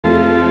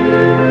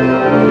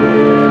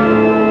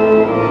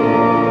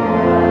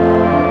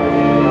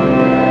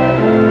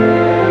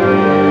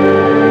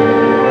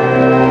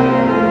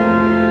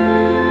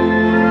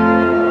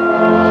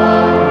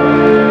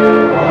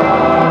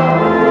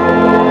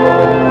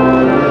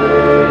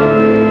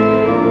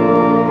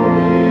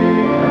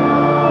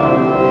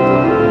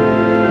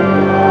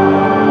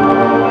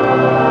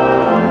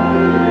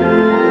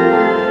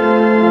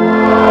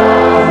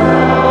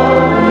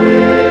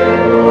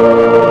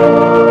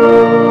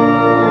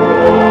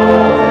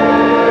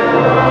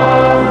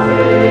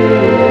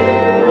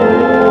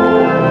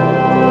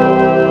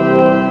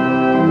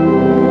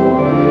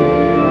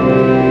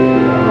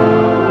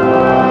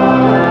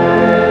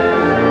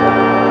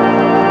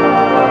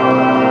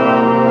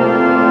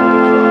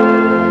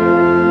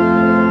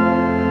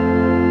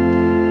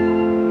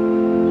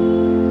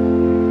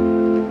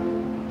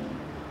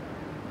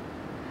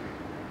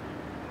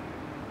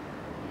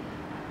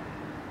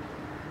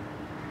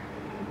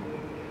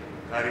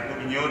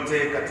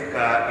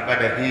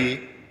ibada hii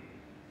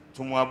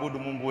tumwabudu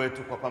Mungu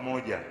wetu kwa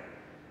pamoja.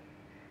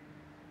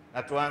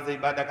 Na tuanze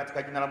ibada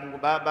katika jina la Mungu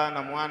Baba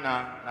na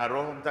Mwana na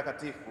Roho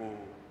Mtakatifu.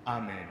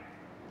 Amen.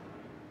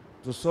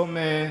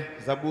 Tusome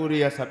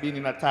Zaburi ya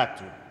 73.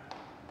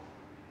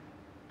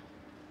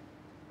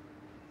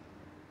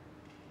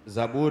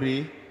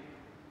 Zaburi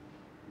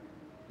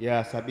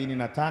ya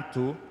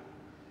 73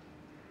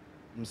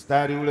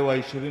 mstari ule wa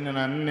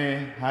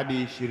 24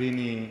 hadi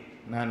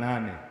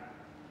 28.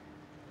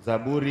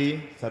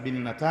 Zaburi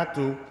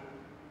 73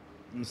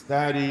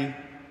 mstari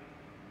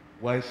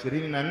wa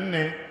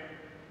 24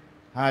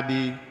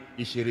 hadi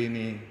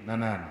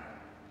 28.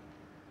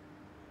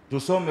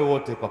 Tusome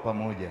wote kwa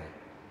pamoja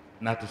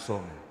na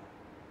tusome.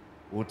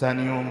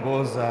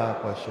 Utaniongoza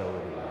kwa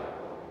shauri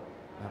lako,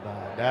 na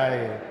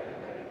baadaye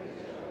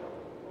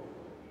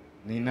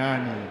ni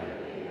nani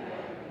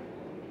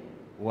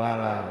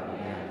wala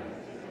duniani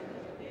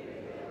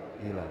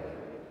ila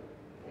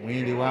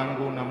mwili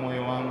wangu na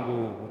moyo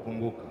wangu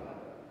hupunguka,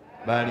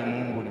 bali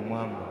Mungu ni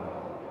mwamba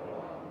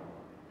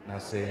na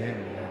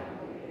sehemu yangu.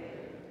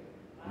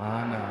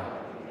 Maana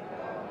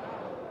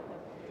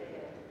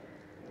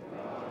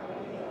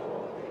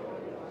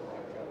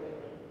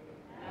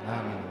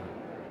nami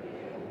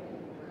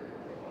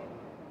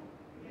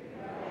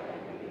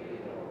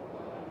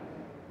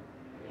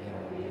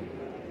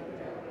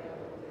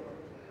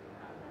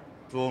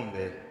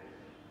tuombe.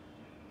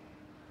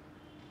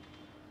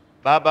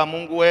 Baba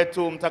Mungu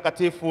wetu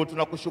mtakatifu,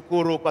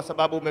 tunakushukuru kwa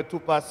sababu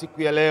umetupa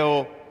siku ya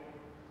leo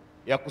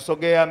ya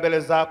kusogea mbele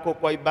zako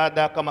kwa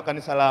ibada kama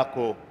kanisa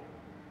lako.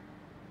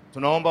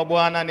 Tunaomba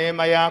Bwana,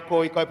 neema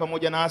yako ikawe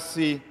pamoja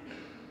nasi.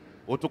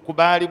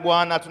 Utukubali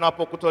Bwana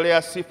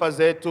tunapokutolea sifa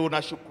zetu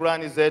na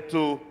shukrani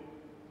zetu,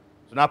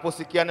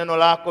 tunaposikia neno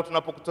lako,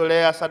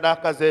 tunapokutolea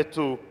sadaka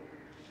zetu.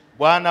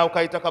 Bwana,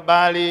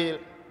 ukaitakabali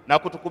na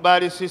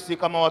kutukubali sisi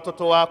kama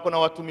watoto wako na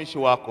watumishi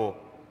wako.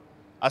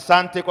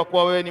 Asante kwa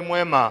kuwa wewe ni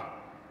mwema.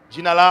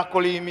 Jina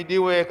lako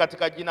lihimidiwe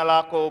katika jina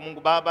lako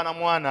Mungu Baba na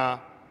Mwana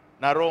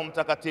na Roho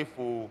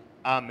Mtakatifu.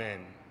 Amen.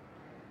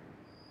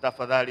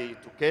 Tafadhali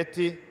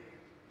tuketi.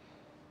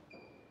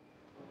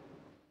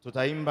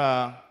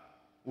 Tutaimba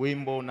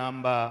wimbo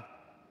namba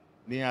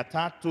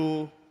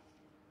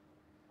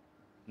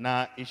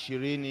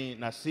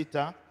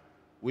 326,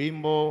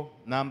 wimbo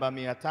namba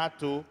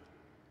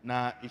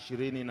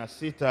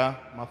 326,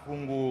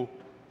 mafungu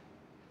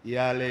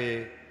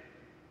yale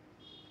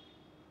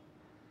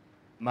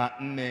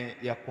manne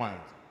ya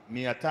kwanza.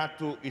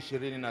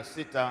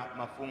 326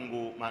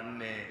 mafungu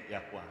manne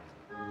ya kwanza.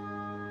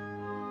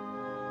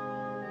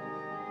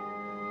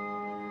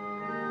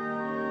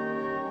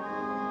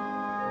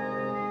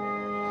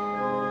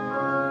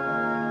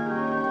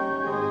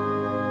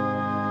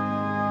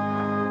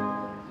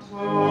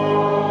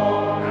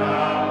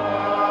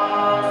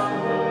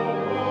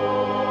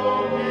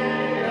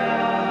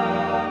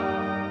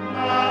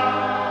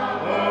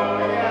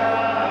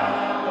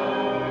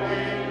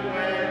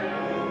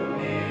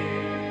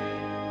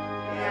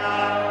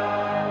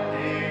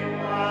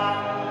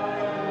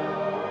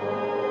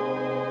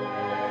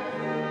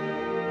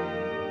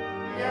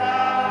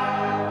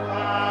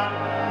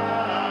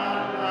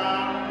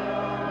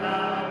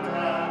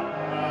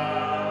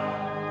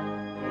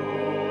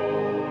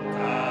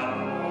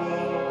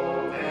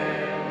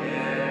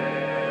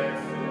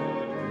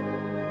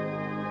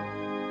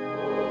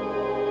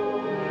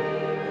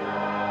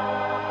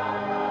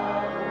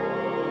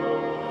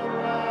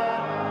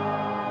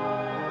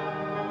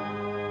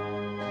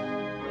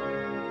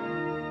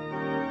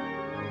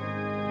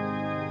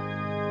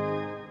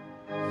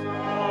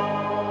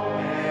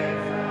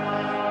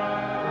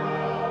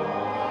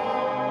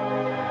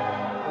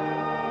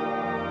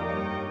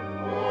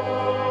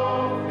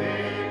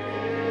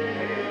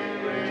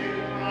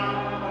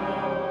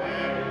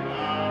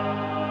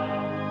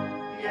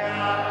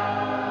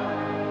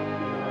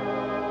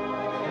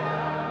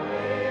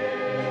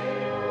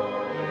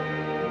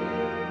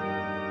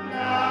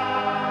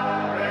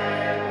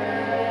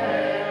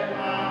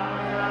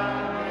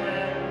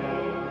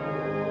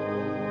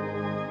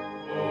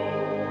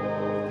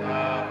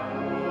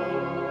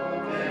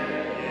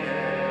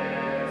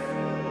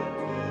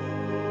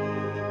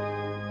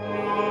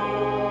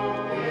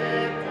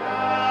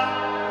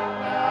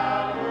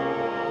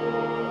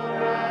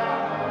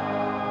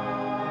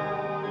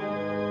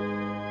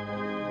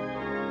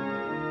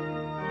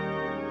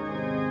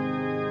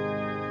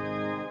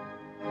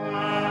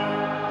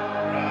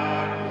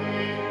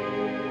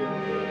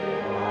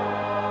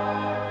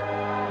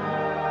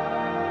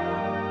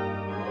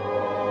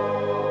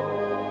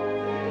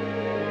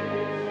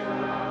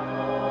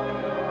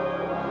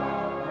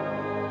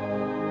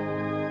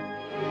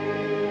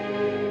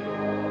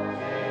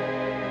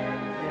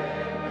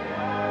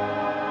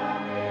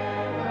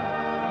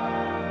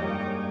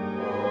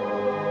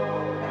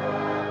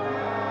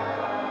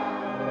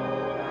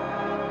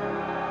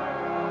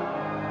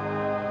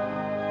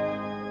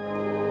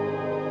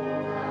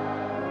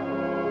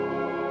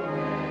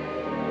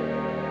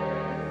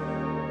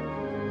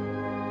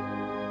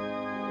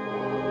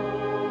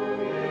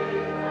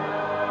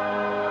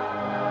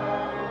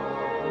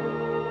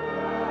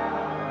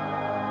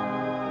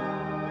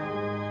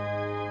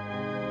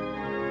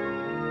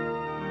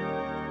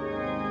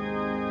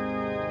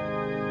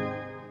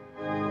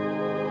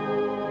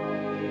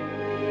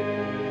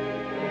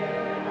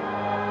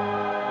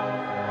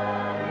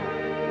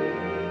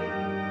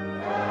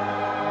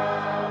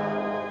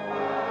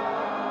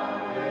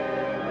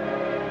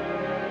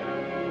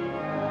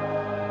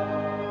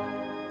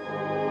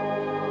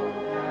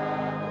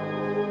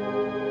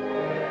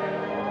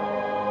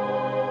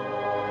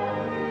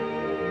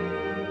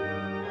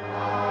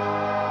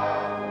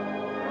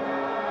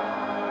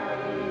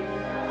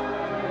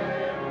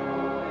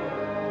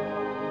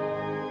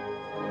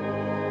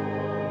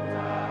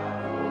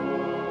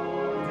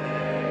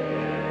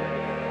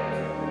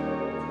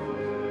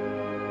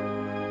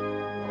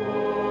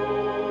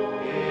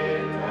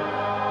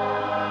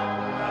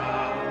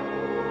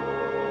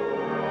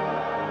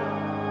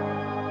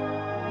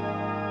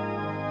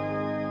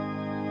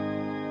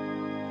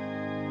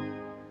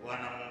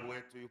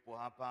 wetu yupo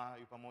hapa,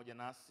 yupo pamoja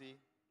nasi.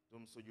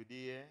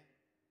 Tumsujudie,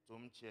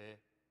 tumche,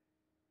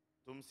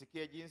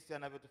 tumsikie jinsi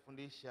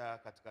anavyotufundisha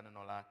katika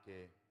neno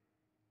lake.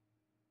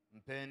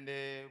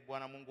 Mpende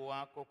Bwana Mungu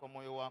wako kwa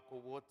moyo wako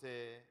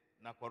wote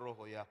na kwa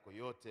roho yako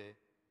yote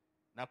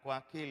na kwa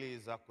akili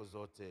zako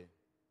zote,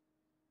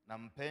 na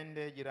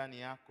mpende jirani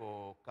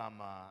yako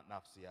kama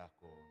nafsi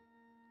yako.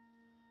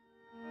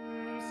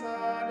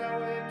 Msaada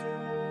wetu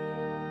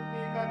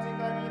ni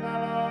katika jina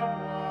la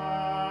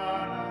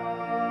Bwana.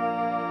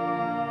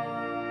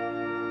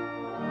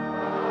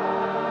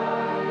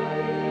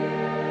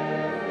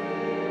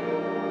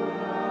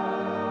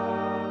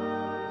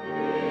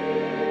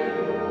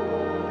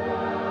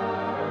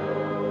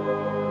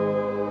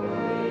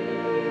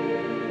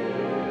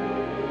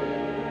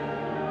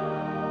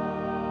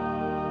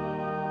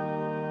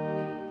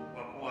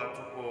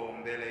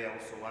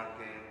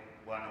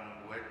 Bwana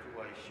Mungu wetu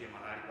waishie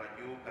mahali pa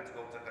juu katika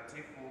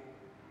utakatifu,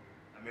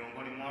 na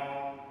miongoni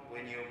mwao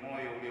wenye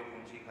moyo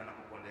uliovunjika na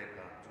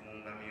kupondeka.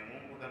 Tumuungamie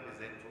Mungu dhambi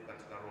zetu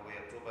katika roho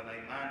ya toba na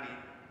imani,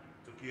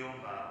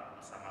 tukiomba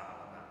msamaha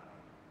wa dhambi.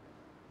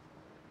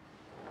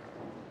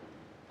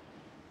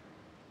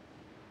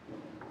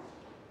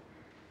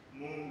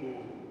 Mungu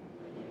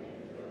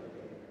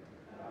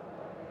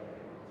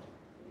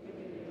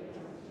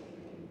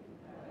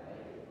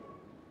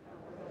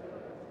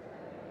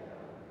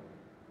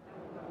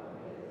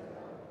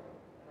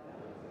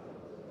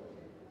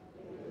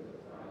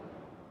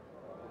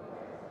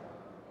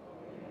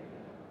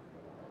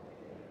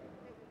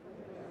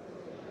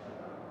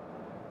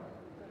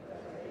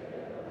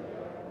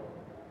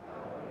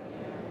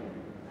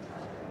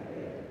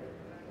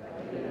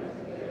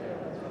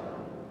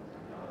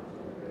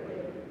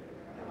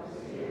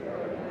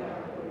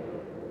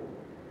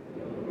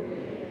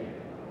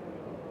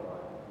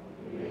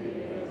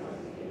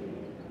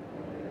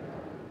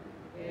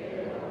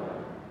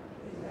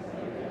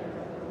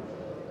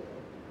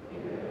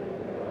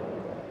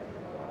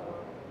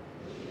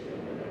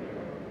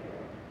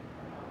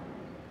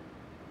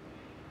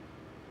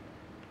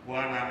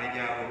Bwana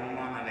amejaa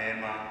huruma na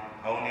neema,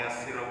 haoni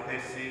hasira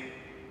upesi,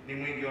 ni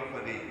mwingi wa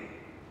fadhili.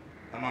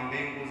 Kama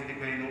mbingu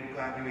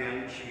zilivyoinuka juu ya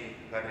nchi,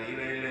 kadri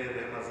ile ile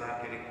rehema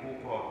zake ni kuu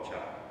kwa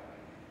wamchao.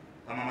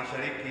 Kama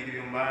mashariki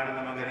ilivyo mbali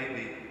na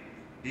magharibi,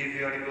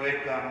 ndivyo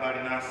alivyoweka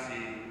mbali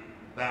nasi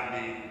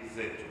dhambi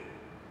zetu.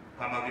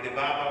 Kama vile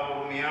baba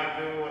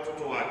wahurumiavyo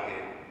watoto wake,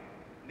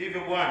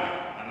 ndivyo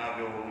Bwana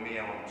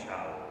anavyohurumia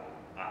wamchao.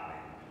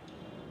 Amen.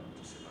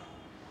 Tusimame.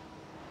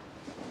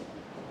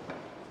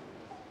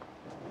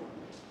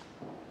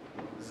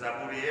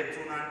 Zaburi yetu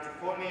na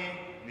antifoni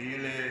ni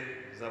ile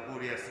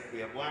zaburi ya siku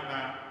ya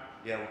Bwana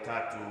ya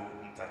Utatu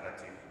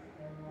Mtakatifu.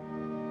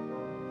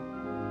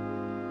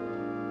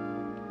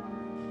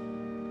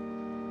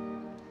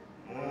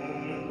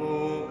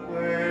 Mungu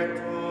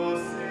kwetu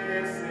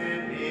sisi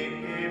ni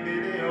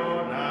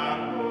kimbilio na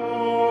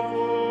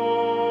nguvu.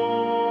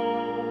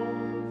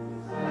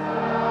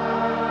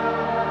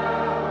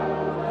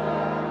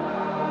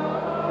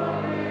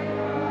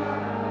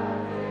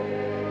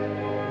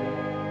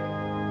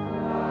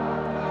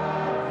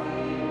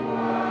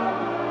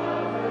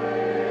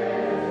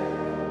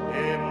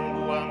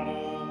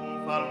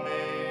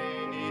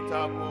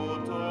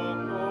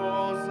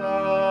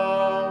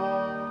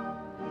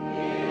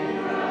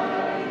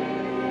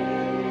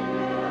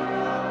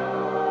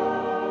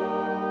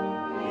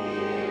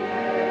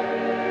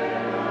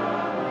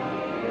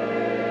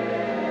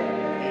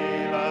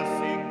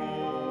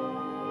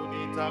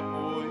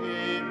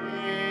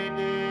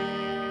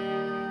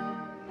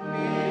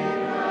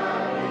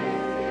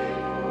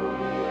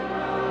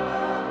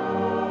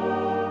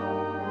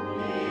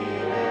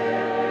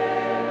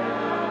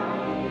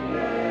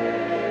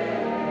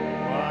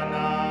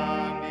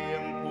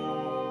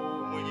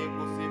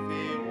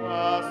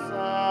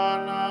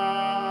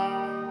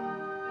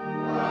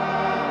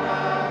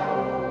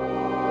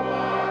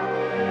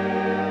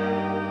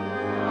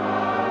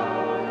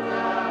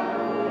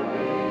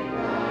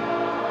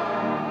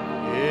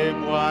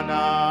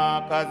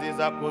 Bwana, kazi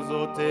zako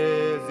zote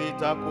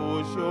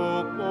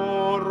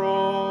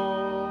zitakushukuru.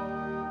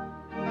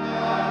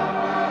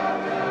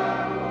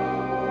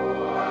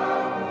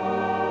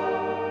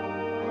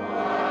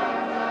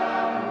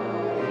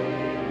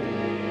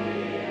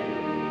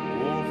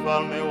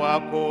 Ufalme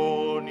wako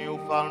ni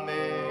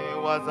ufalme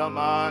wa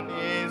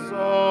zamani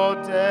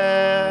zote.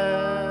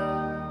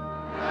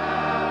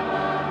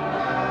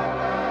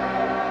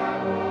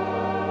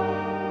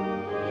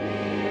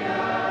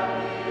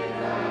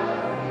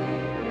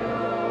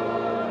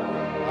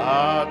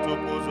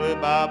 Atukuzwe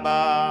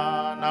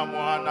Baba na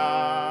Mwana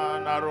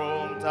na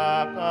Roho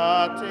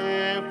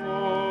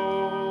Mtakatifu.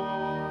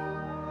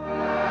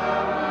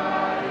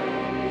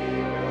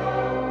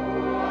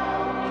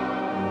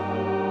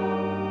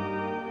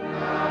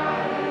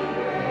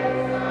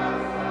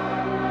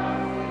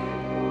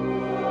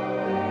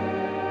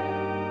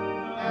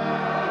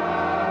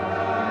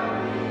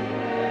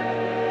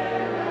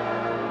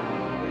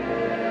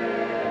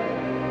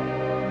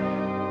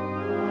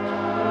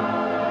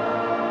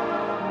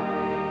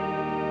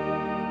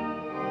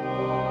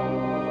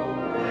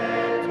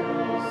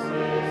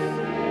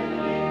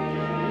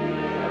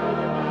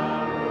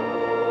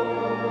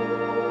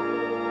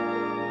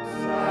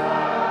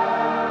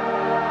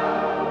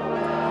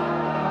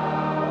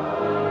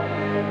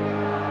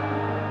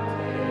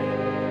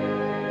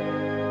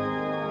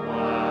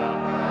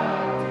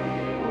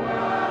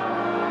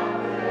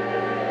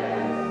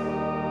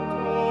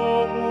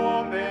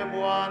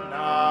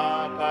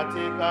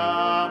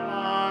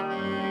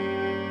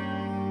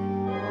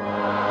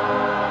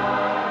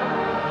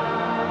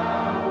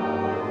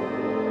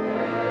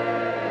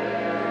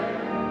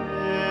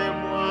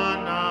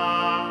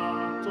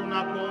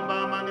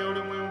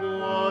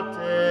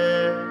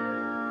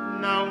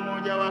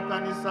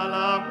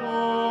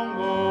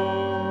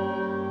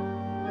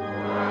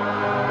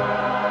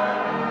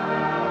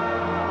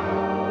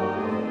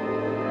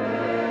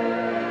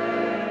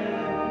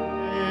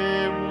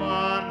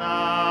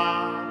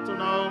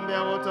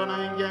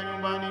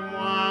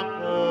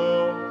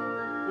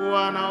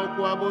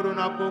 wanaokuabudu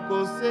na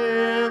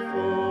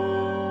kukusifu.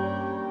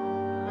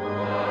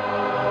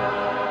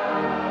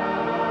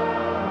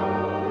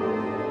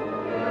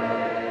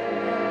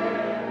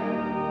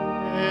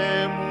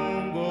 Ee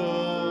Mungu,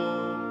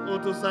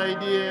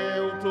 utusaidie,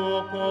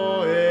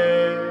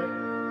 utuokoe,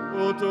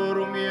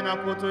 utuhurumie na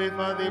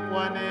kutuhifadhi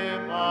kwa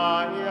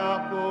neema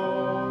yako.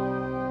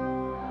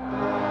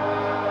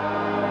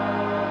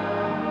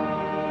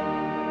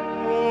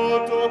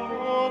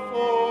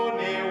 Utukufu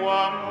ni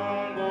wa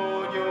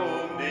Mungu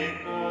juu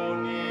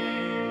mbinguni.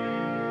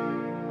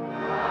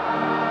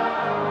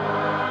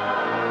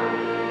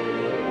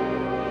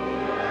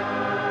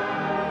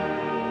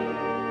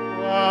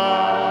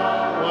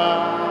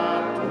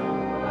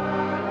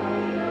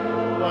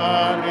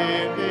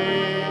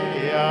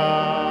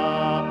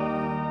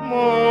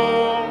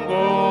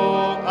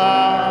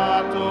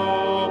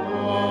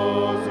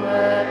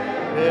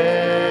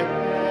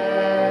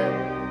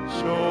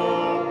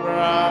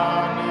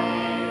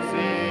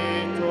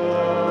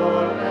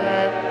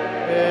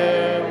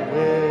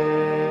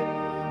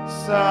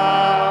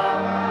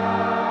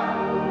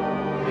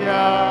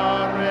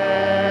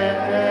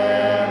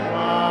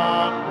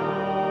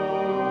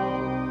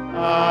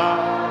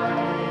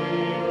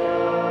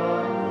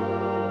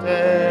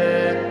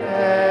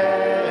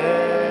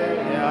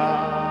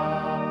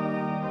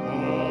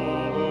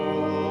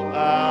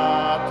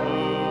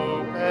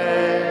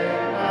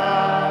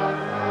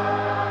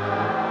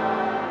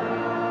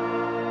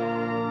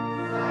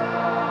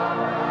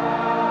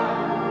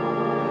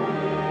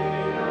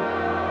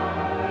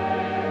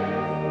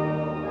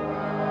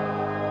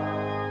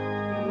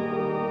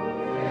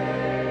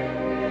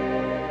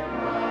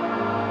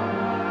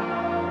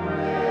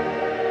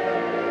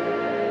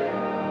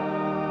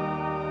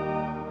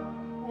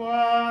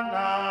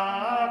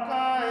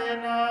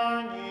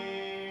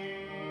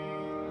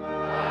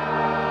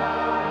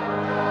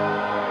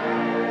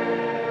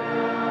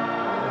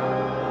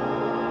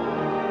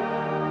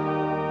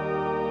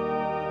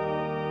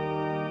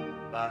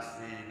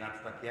 Basi na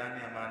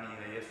tutakiane amani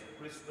ya Yesu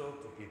Kristo,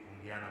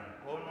 tukipungiana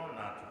mkono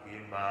na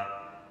tukiimba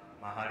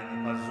mahali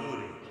ni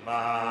pazuri,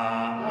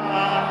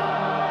 mahali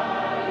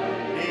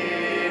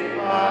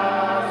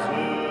pazuri.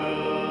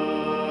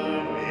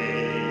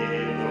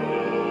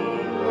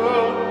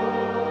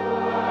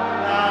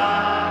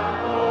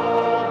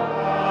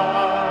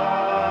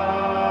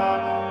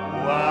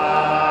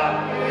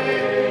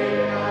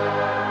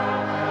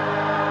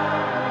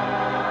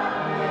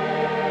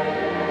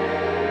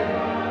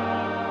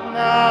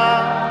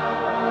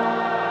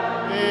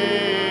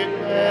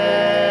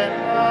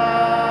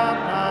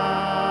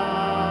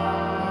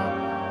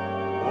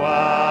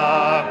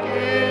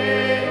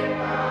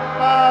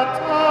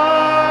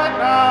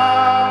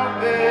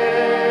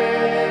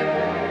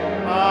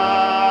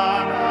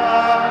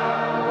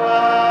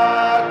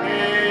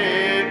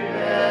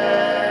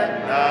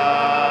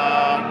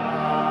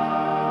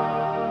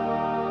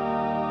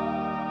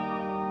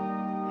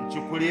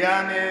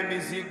 Chukuliane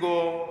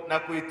mizigo na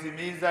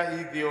kuitimiza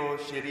hivyo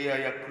sheria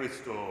ya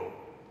Kristo.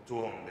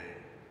 Tuombe.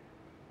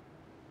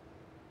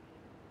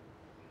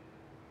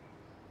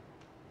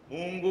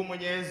 Mungu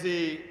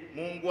Mwenyezi,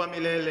 Mungu wa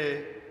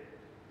milele,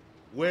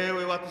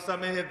 wewe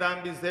watusamehe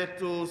dhambi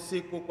zetu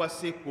siku kwa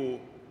siku.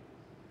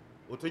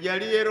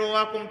 Utujalie Roho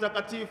wako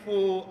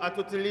Mtakatifu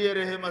atutilie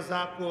rehema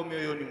zako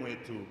mioyoni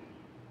mwetu.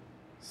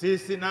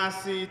 Sisi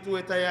nasi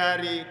tuwe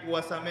tayari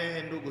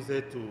kuwasamehe ndugu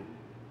zetu.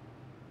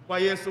 Kwa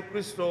Yesu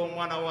Kristo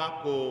mwana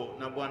wako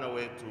na Bwana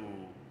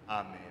wetu.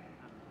 Amen.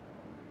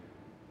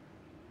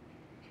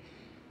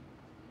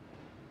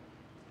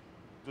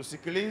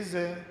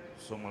 Tusikilize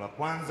somo la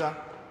kwanza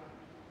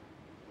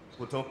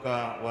kutoka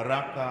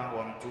waraka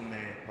wa Mtume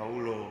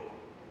Paulo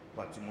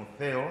kwa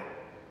Timotheo,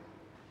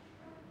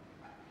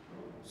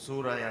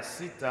 sura ya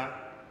 6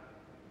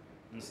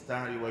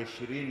 mstari wa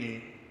 20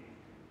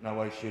 na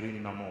wa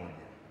 21.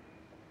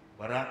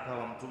 Waraka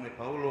wa Mtume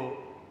Paulo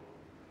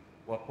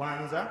wa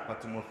kwanza kwa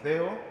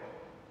Timotheo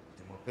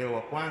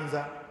wa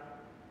kwanza,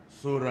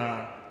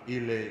 sura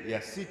ile ya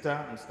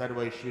 6 mstari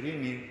wa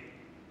 20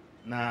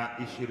 na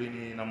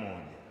 21.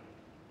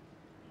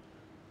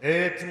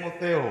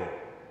 Timotheo,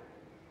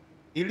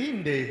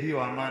 ilinde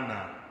hiyo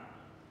amana,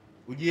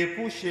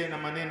 ujiepushe na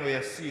maneno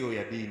yasiyo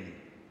ya dini,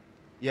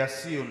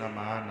 yasiyo na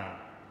maana,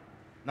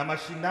 na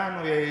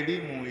mashindano ya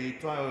elimu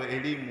iitwayo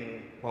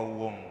elimu kwa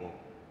uongo,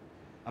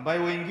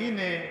 ambayo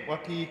wengine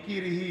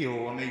wakiikiri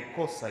hiyo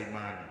wameikosa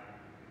imani.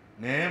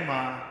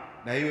 Neema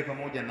na iwe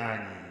pamoja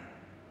nanyi.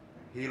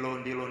 Hilo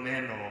ndilo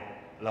neno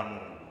la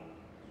Mungu.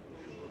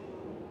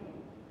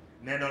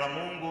 Neno la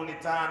Mungu ni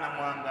taa na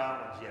mwanga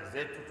wa njia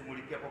zetu,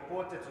 tumulikia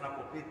popote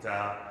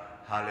tunapopita.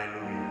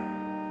 Haleluya,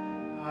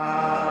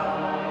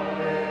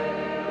 haleluya, haleluya.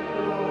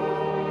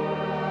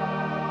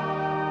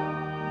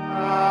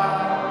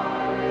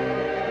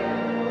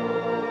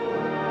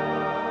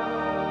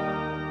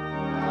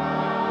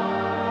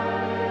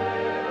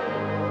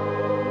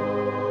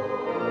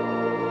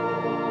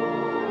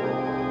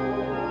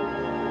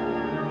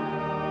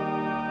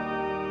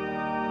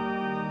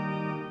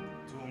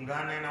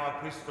 Tuungane na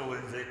Wakristo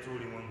wenzetu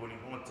ulimwenguni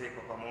mote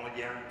kwa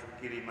pamoja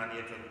tukiri imani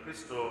yetu ya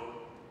Kristo,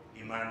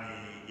 imani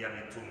ya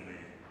mitume.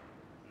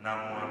 Na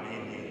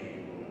muamini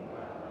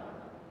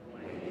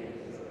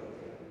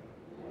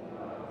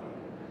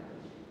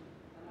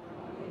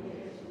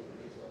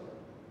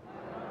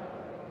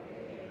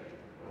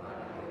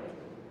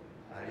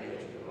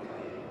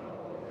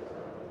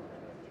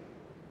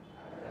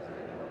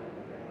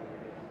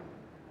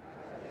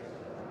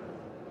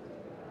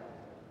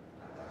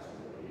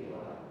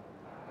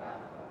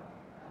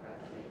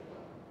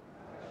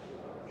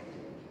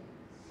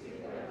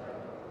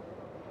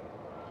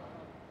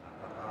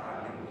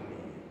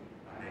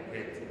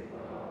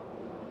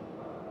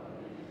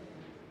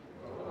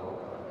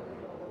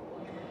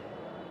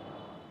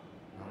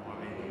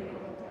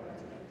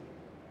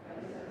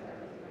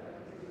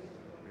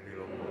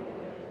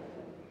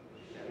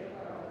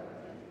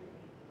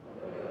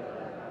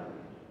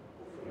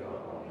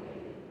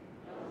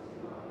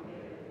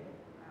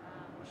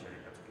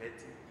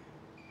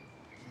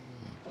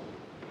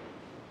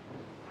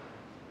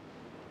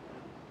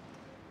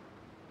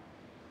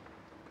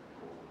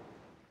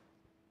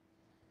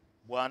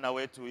Bwana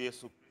wetu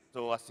Yesu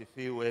Kristo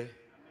asifiwe.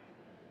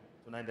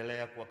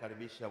 Tunaendelea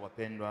kuwakaribisha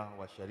wapendwa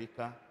wa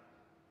sharika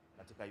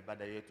katika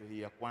ibada yetu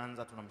hii ya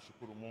kwanza.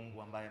 Tunamshukuru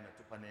Mungu ambaye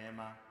ametupa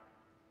neema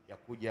ya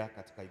kuja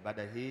katika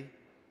ibada hii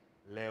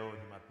leo,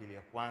 Jumapili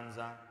ya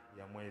kwanza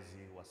ya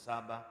mwezi wa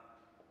 7,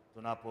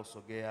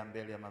 tunaposogea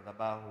mbele ya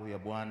madhabahu ya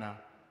Bwana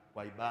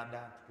kwa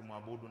ibada,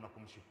 tukimwabudu na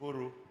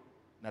kumshukuru,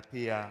 na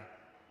pia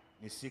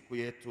ni siku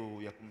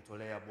yetu ya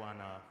kumtolea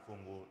Bwana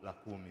fungu la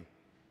 10.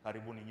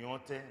 Karibuni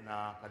nyote,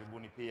 na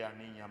karibuni pia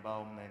ninyi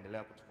ambao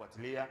mnaendelea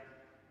kutufuatilia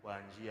kwa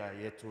njia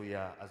yetu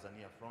ya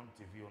Azania Front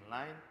TV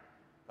online.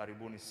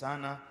 Karibuni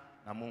sana,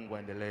 na Mungu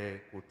aendelee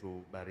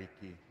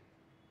kutubariki.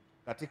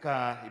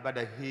 Katika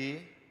ibada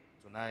hii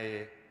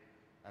tunaye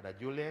dada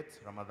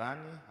Juliet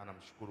Ramadhani,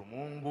 anamshukuru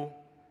Mungu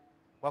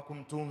kwa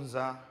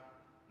kumtunza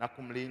na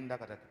kumlinda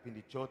katika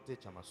kipindi chote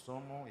cha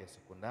masomo ya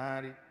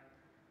sekondari,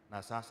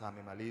 na sasa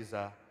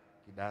amemaliza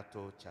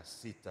kidato cha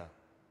 6.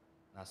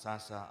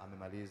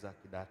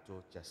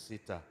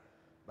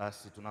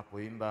 Basi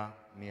tunapoimba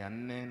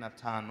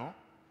 405,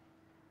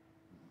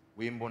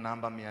 wimbo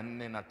namba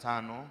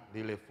 405,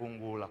 lile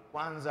fungu la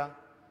kwanza,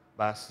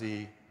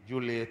 basi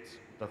Juliet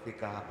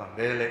utafika hapa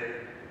mbele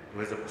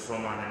tuweze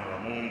kusoma neno la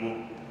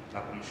Mungu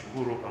na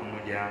kumshukuru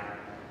pamoja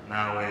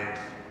nawe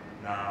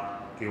na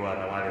ukiwa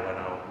na wale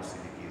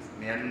wanaokusindikiza.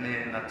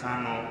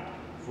 405,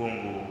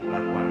 fungu la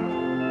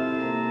kwanza.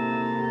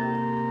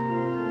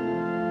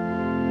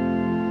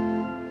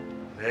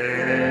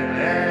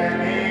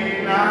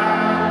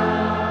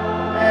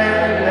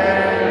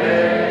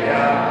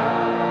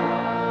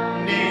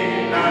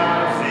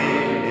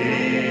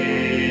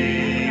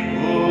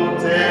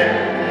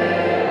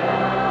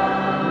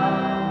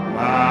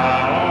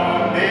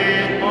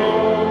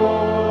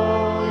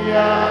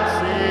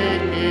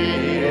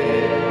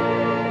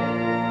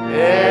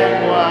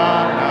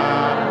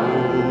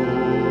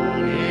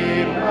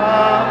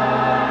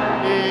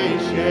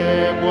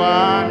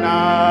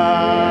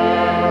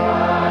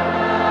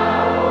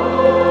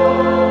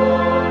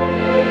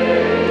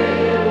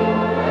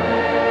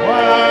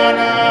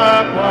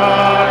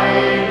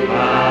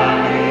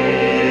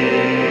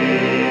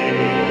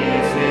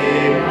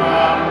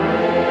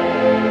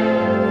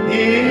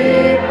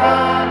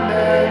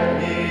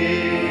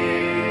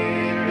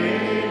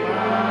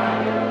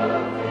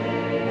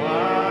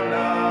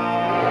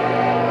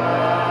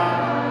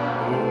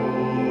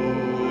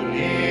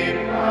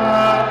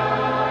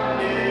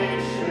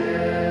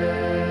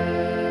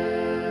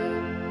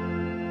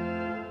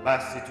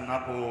 Basi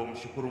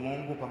tunapomshukuru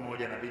Mungu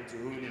pamoja na binti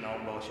huyu,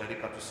 ninaomba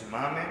washarika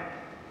tusimame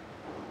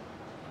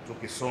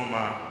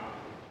tukisoma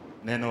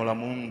neno la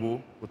Mungu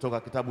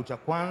kutoka kitabu cha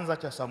kwanza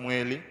cha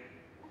Samueli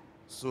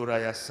sura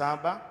ya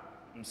 7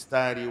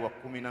 mstari wa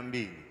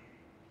 12.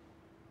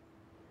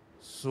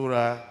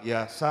 Sura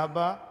ya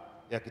 7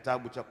 ya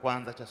kitabu cha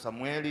kwanza cha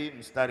Samueli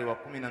mstari wa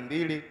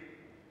 12,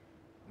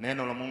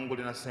 neno la Mungu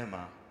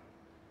linasema: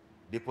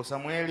 Ndipo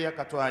Samueli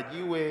akatwaa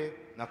jiwe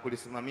na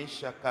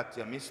kulisimamisha kati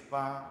ya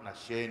Mispa na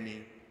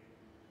Sheni,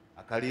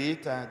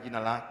 akaliita jina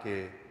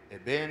lake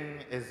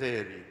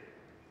Eben-Ezeri,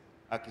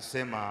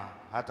 akisema,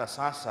 hata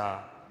sasa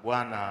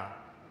Bwana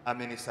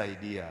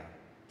amenisaidia.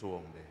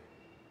 Tuombe.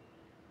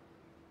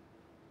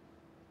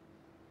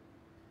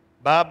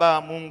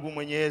 Baba Mungu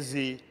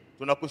Mwenyezi,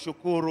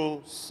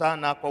 tunakushukuru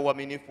sana kwa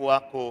uaminifu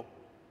wako,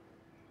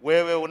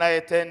 wewe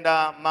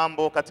unayetenda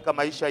mambo katika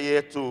maisha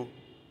yetu,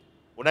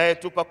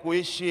 unayetupa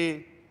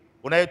kuishi,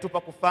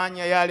 unayetupa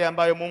kufanya yale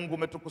ambayo Mungu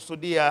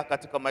umetukusudia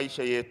katika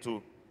maisha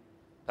yetu.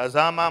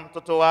 Tazama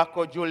mtoto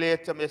wako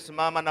Juliet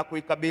amesimama na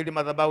kuikabili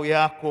madhabahu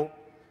yako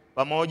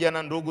pamoja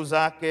na ndugu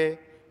zake,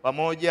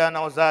 pamoja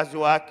na wazazi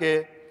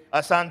wake.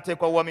 Asante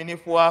kwa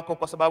uaminifu wako,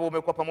 kwa sababu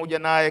umekuwa pamoja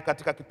naye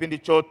katika kipindi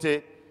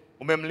chote.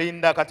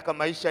 Umemlinda katika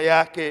maisha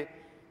yake,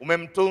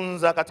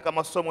 umemtunza katika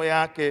masomo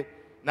yake,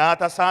 na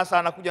hata sasa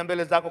anakuja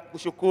mbele zako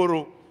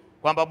kukushukuru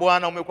kwamba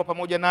Bwana umekuwa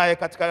pamoja naye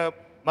katika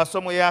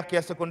masomo yake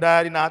ya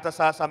sekondari na hata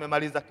sasa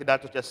amemaliza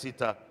kidato cha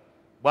 6.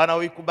 Bwana,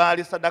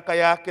 uikubali sadaka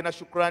yake na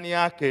shukrani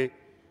yake,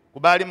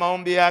 kubali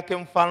maombi yake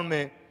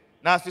Mfalme,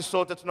 nasi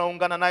sote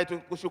tunaungana naye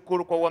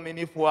tukikushukuru kwa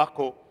uaminifu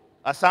wako.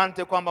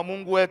 Asante kwamba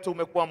Mungu wetu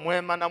umekuwa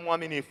mwema na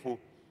mwaminifu.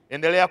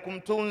 Endelea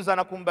kumtunza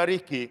na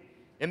kumbariki,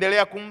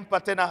 endelea kumpa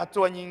tena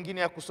hatua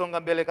nyingine ya kusonga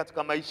mbele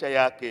katika maisha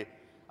yake.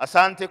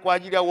 Asante kwa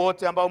ajili ya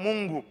wote ambao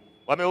Mungu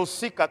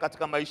wamehusika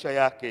katika maisha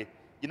yake.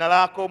 Jina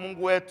lako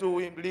Mungu wetu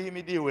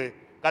lihimidiwe,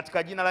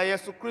 katika jina la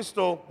Yesu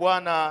Kristo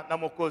Bwana na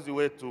Mwokozi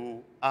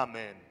wetu,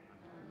 amen.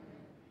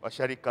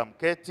 Washarika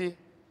mketi,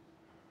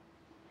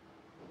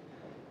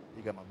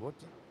 piga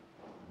magoti.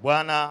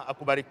 Bwana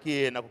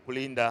akubarikie na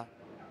kukulinda.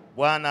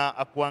 Bwana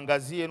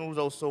akuangazie nuru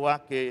za uso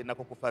wake na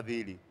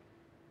kukufadhili.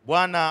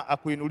 Bwana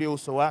akuinulie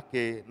uso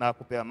wake na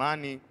akupe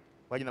amani.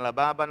 Kwa jina la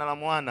Baba na la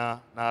Mwana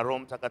na Roho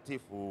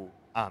Mtakatifu,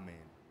 amen.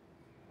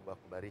 Mungu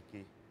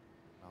akubariki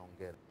na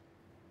hongera.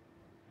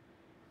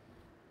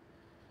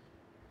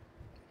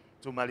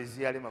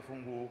 Tumalizie yale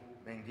mafungu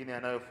mengine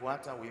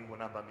yanayofuata, wimbo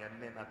namba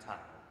 405.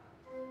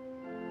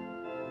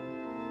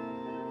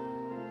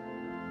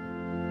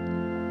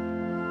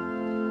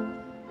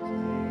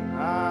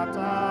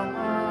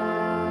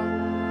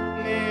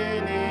 Natamani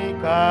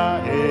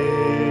nikae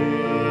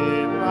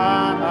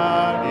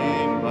mahali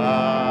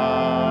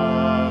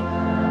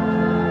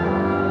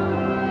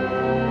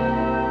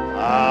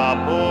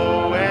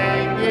hapo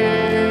wengi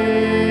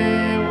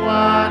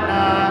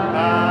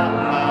wanakaa.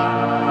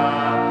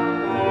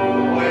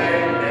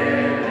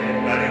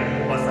 Uendelee.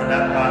 Karibu kwa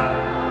sadaka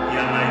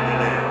ya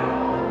maendeleo.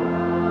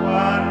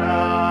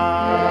 Bwana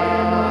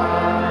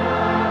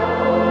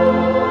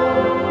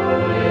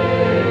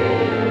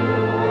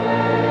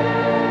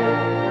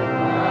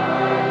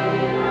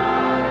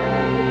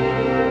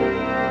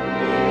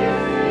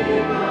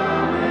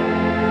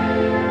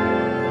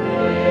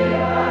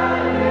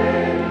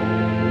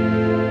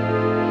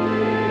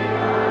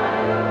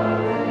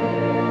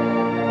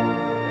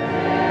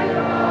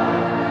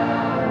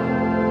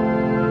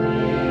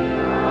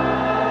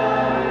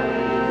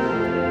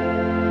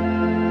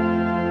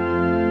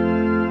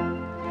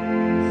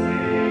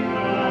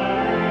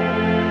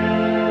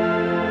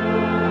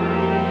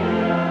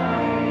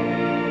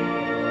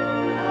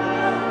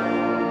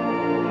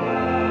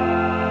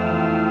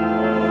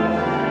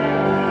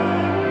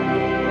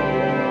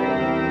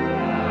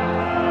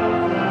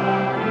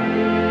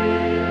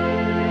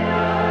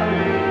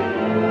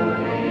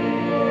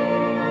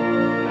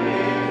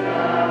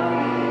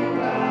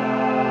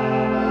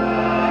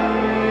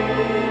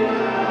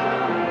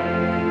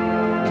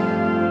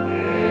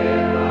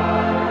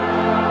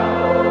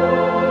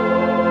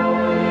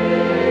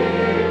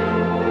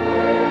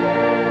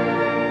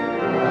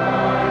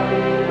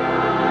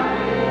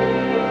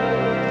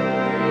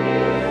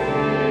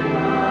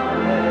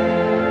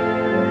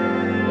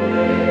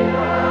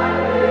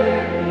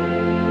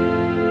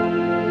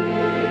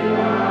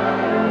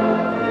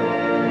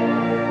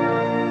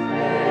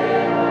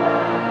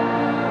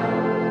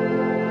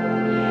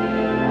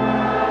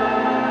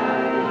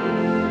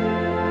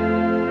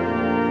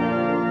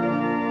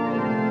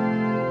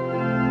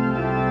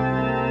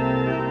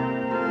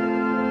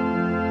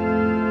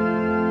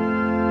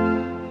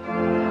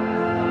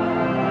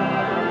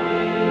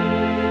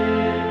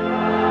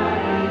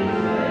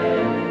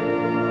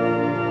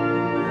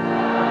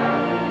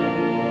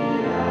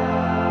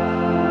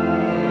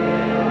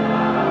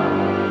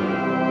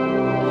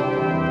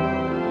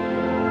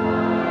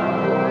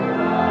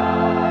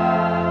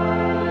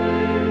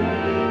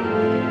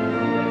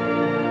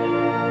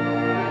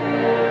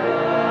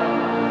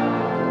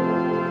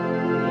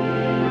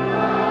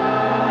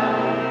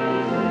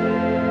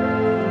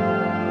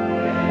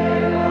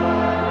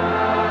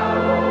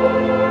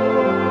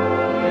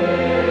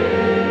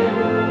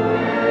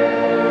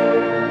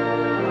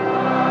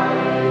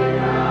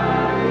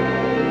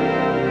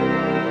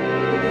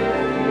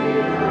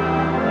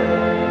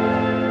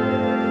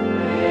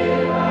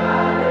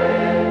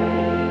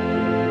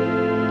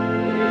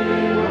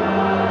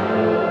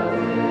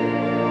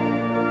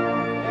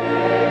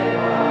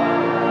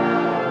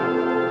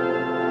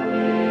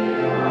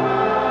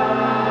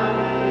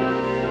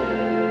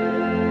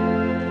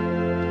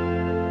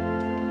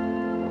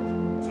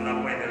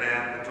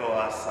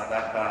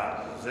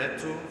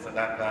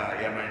sadaka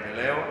ya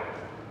maendeleo,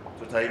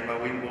 tutaimba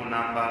wimbo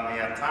namba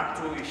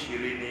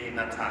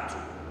 323.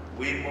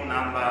 Wimbo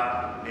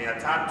namba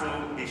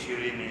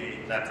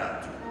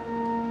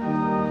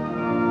 323.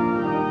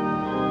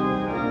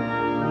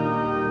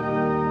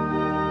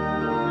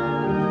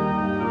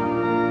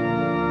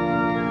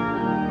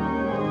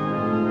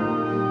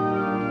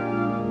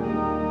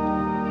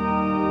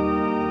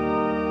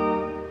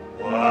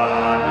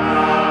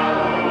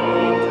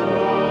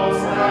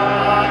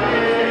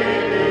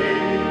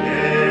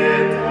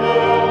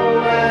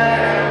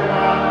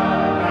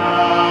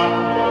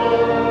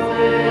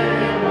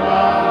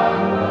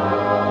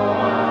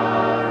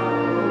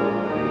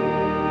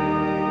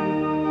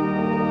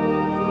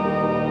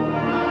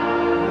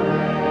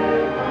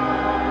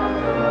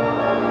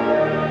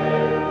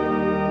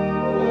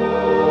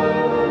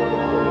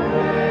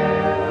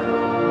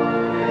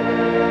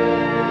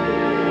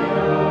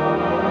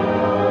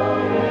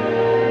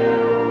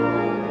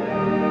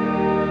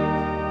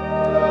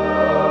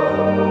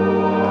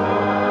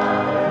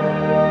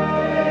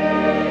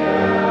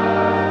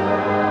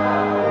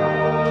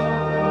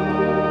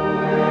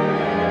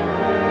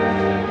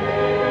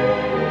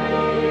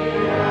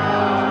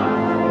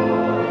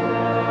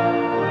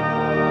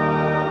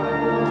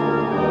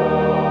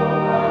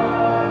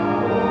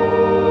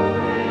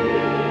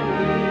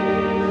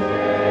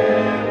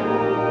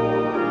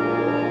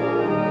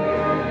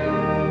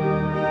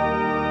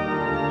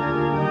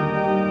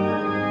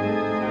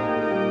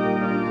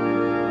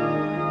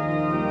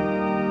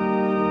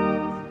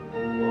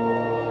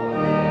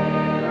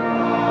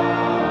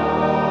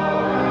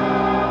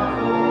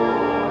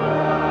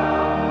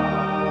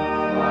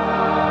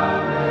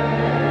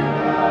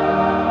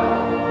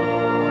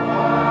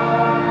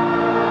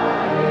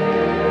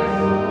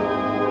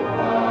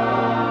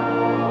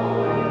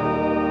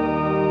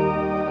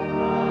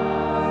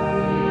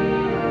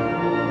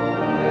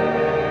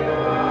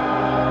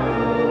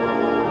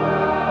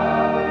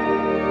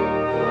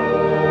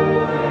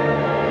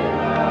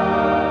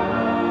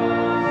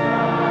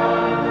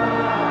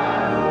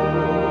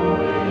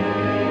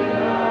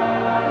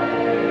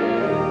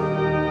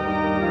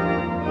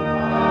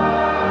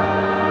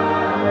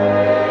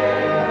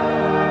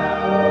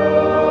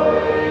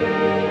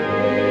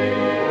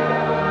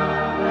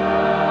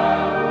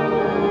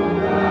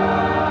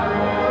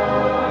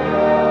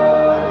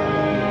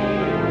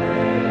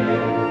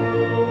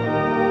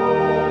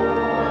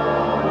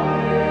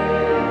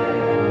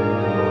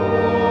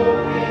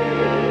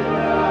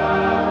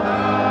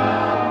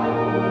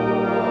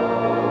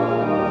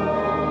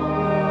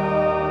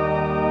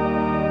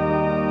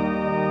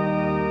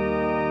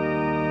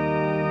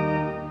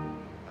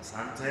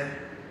 Asante.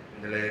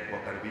 Endelee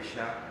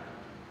kuwakaribisha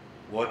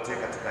wote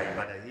katika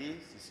ibada hii,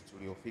 sisi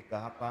tuliofika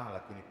hapa,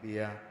 lakini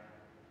pia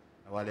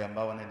na wale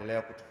ambao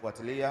wanaendelea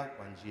kutufuatilia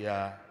kwa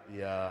njia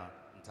ya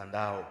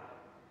mtandao.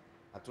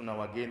 Hatuna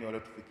wageni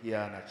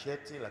waliotufikia na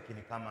cheti,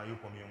 lakini kama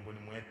yupo miongoni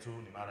mwetu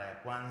ni mara ya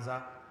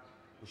kwanza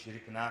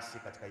kushiriki nasi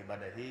katika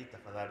ibada hii,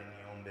 tafadhali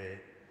niombe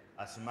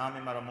asimame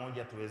mara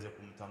moja tuweze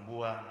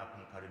kumtambua na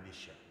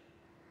kumkaribisha.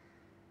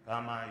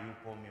 Kama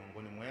yupo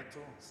miongoni mwetu,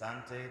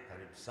 asante,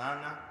 karibu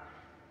sana.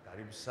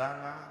 Karibu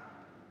sana.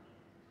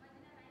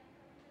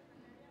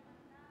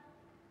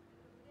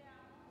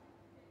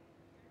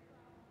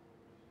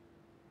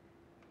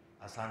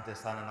 Asante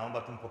sana.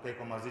 Naomba tumpokee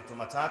kwa mazito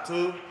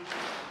matatu.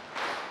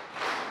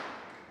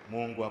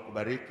 Mungu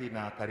akubariki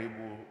na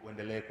karibu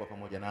uendelee kwa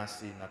pamoja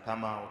nasi, na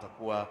kama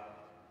utakuwa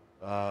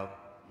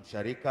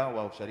msharika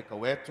wa usharika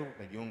wetu,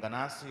 umejiunga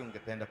nasi,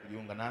 ungependa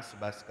kujiunga nasi,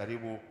 basi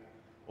karibu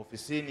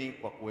ofisini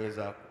kwa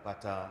kuweza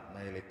kupata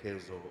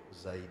maelekezo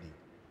zaidi.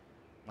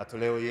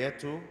 Matoleo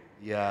yetu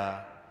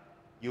ya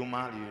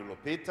juma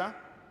lililopita,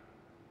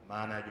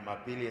 maana ya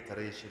Jumapili ya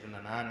tarehe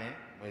 28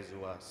 mwezi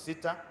wa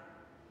 6,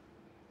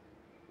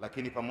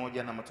 lakini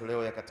pamoja na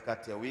matoleo ya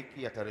katikati ya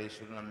wiki ya tarehe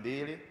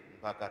 22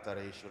 mpaka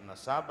tarehe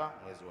 27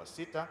 mwezi wa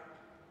 6,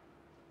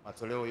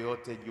 matoleo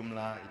yote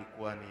jumla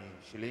ilikuwa ni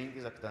shilingi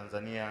za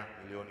Kitanzania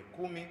milioni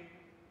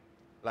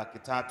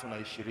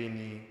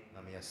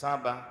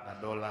 10,320,700 na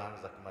dola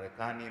za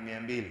Kimarekani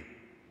 200.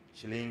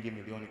 Shilingi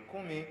milioni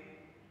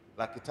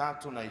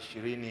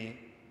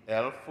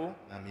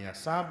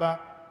 10,320,700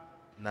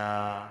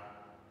 na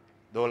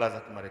dola za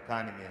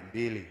Kimarekani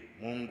 200.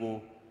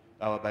 Mungu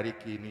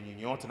awabariki ninyi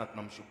nyote, na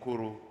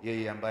tunamshukuru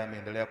yeye ambaye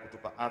ameendelea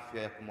kutupa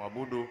afya ya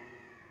kumwabudu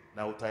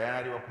na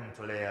utayari wa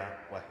kumtolea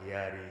kwa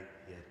hiari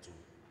yetu.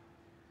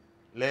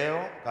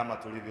 Leo kama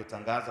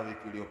tulivyotangaza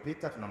wiki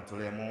iliyopita,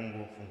 tunamtolea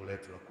Mungu fungu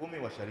letu la 10.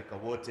 Washarika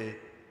wote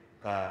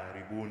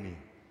karibuni.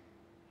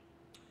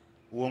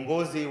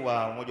 Uongozi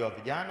wa umoja wa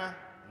vijana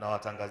na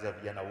watangazia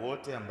vijana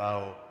wote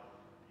ambao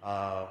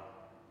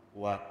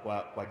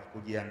kwa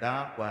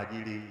kujiandaa kwa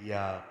ajili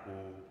ya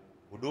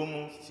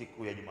kuhudumu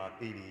siku ya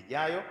Jumapili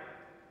ijayo,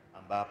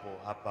 ambapo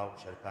hapa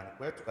usharikani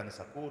kwetu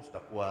kanisa kuu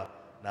tutakuwa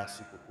na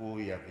siku kuu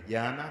ya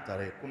vijana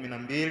tarehe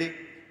 12.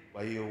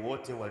 Kwa hiyo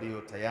wote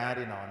walio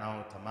tayari na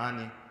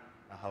wanaotamani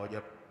na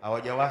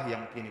hawajawahi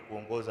yamkini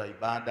kuongoza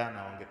ibada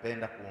na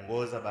wangependa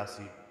kuongoza,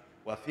 basi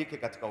wafike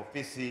katika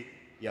ofisi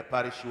ya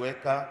parish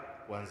weka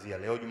kuanzia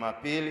leo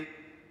Jumapili,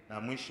 na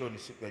mwisho ni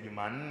siku ya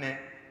Jumanne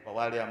kwa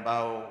wale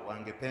ambao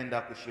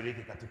wangependa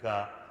kushiriki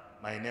katika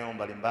maeneo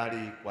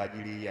mbalimbali kwa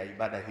ajili ya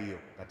ibada hiyo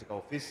katika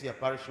ofisi ya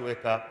parish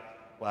weka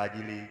kwa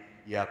ajili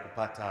ya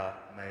kupata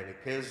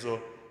maelekezo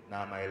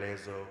na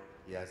maelezo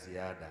ya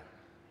ziada.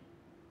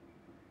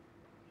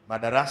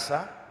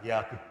 Madarasa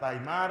ya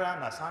kipaimara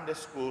na Sunday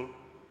School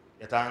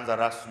yataanza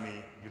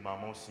rasmi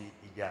Jumamosi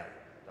ijayo.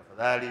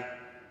 Tafadhali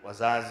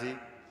wazazi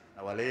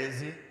na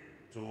walezi,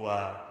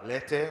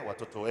 tuwalete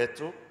watoto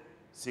wetu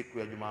siku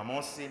ya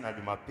Jumamosi na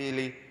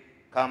Jumapili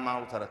kama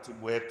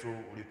utaratibu wetu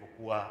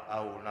ulipokuwa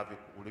au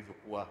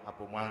ulivyokuwa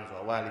hapo mwanzo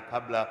awali,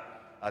 kabla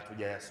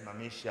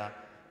hatujayasimamisha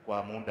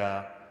kwa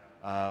muda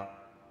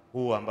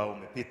huu ambao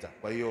umepita.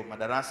 Kwa hiyo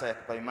madarasa ya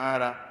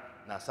kipaimara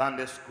na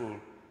Sunday School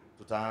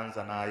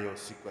tutaanza nayo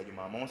siku ya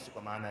Jumamosi,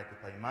 kwa maana ya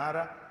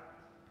kipaimara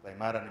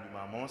ni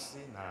Jumamosi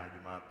na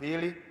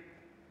Jumapili,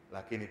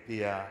 lakini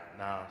pia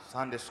na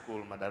Sunday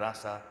School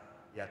madarasa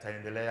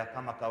yataendelea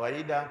kama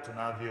kawaida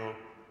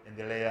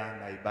tunavyoendelea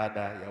na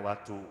ibada ya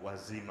watu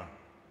wazima.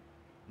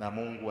 Na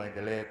Mungu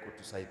aendelee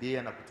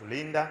kutusaidia na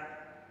kutulinda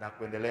na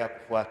kuendelea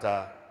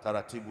kufuata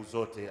taratibu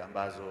zote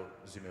ambazo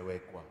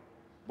zimewekwa.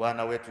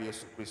 Bwana wetu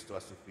Yesu Kristo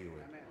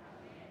asifiwe.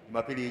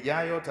 Jumapili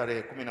ijayo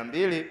tarehe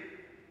 12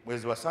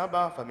 mwezi wa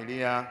 7,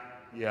 familia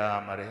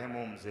ya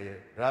marehemu mzee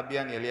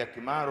Rabian Elia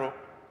Kimaro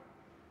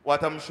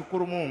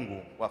watamshukuru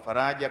Mungu kwa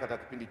faraja katika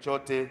kipindi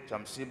chote cha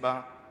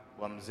msiba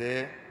wa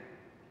mzee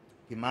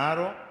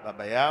Kimaro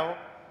baba yao,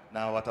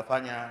 na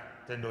watafanya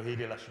tendo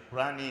hili la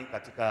shukrani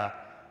katika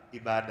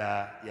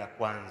ibada ya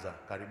kwanza.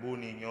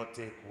 Karibuni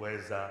nyote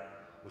kuweza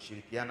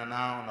kushirikiana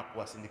nao na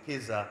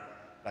kuwasindikiza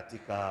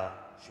katika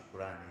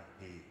shukrani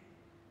hii,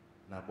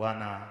 na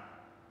Bwana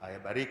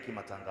ayabariki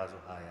matangazo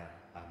haya.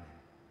 Amen.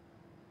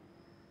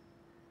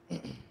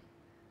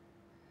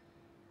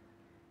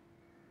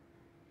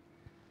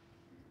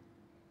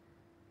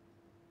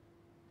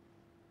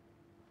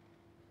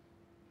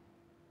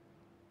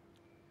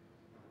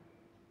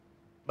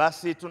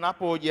 Basi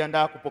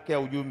tunapojiandaa kupokea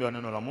ujumbe wa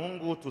neno la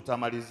Mungu,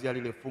 tutamalizia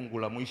lile fungu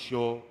la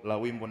mwisho la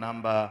wimbo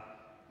namba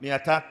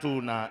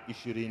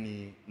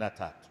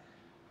 323.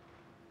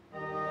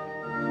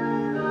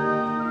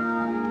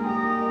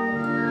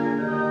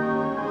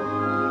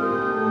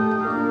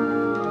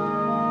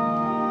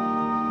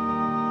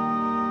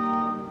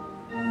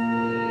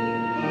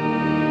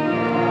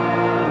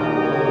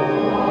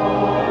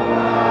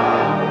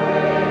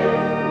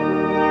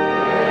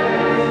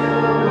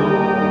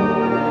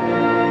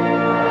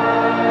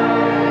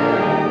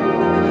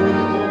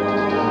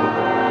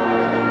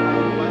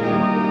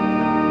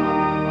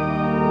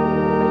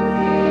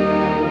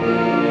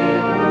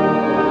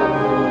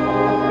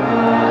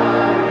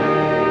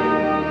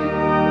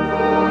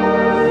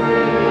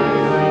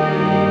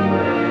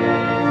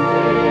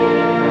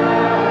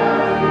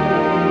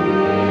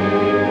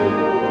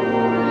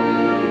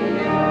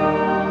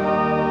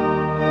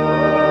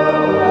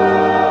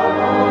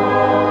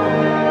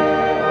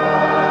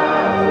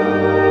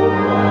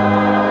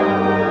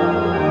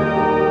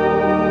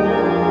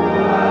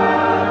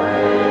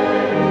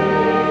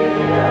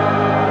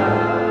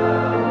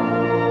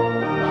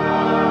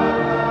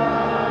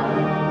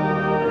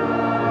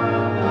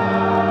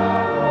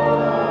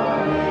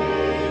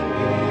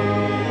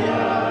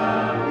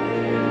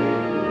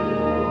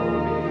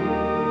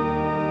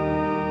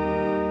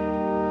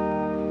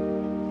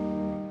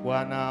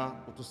 Bwana,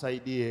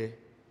 utusaidie.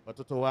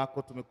 Watoto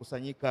wako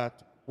tumekusanyika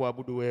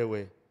kuabudu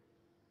wewe.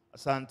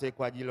 Asante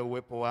kwa ajili ya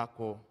uwepo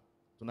wako.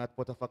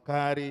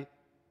 Tunapotafakari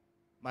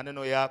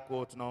maneno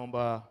yako,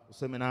 tunaomba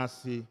useme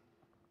nasi,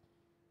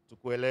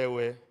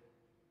 tukuelewe,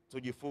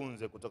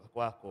 tujifunze kutoka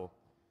kwako.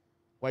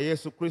 Kwa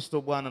Yesu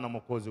Kristo Bwana na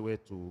Mwokozi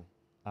wetu.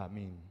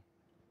 Amin.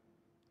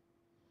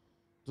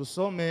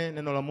 Tusome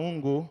neno la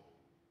Mungu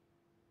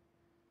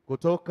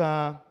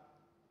kutoka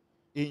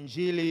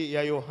Injili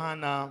ya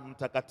Yohana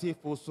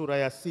Mtakatifu sura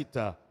ya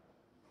 6.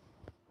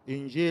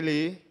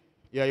 Injili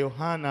ya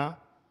Yohana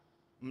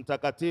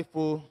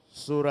Mtakatifu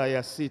sura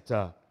ya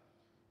 6.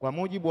 Kwa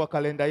mujibu wa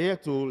kalenda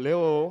yetu,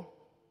 leo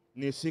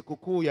ni siku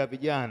kuu ya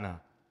vijana,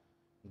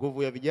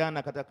 nguvu ya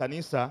vijana katika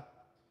kanisa,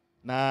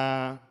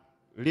 na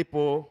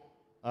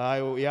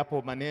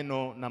yapo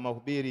maneno na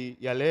mahubiri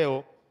ya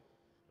leo,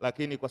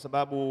 lakini kwa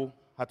sababu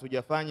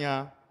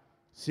hatujafanya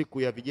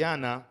siku ya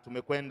vijana,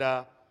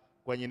 tumekwenda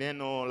kwenye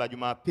neno la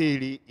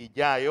Jumapili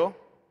ijayo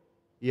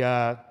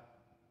ya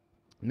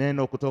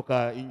neno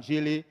kutoka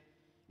Injili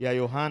ya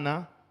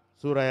Yohana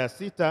sura ya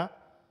 6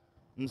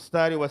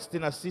 mstari wa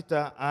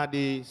 66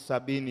 hadi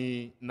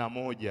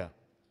 71.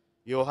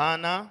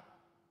 Yohana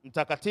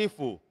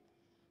Mtakatifu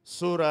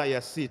sura ya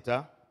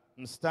 6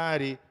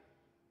 mstari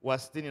wa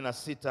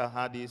 66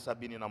 hadi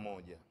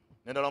 71.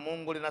 Neno la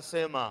Mungu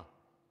linasema,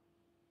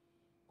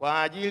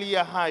 kwa ajili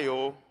ya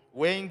hayo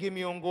wengi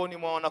miongoni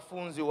mwa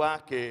wanafunzi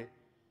wake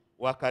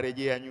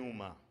wakarejea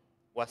nyuma,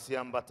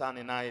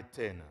 wasiambatane naye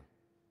tena.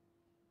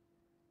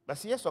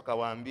 Basi Yesu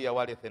akawaambia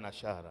wale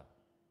thenashara,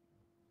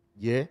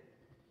 je,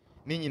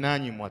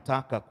 ninyi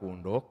mwataka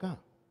kuondoka?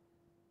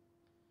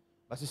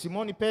 Basi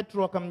Simoni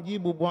Petro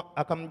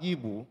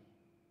akamjibu,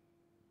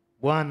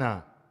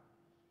 Bwana,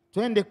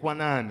 twende kwa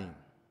nani?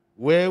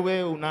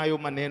 Wewe unayo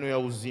maneno ya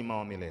uzima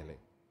wa milele,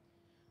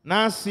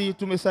 nasi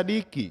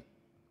tumesadiki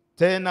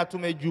tena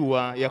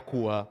tumejua ya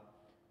kuwa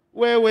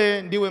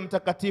wewe ndiwe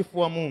mtakatifu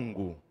wa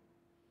Mungu.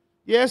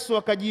 Yesu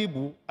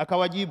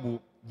akawajibu,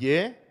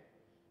 je,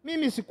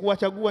 mimi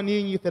sikuwachagua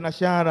ninyi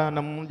thenashara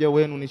na mmoja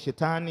wenu ni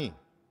Shetani?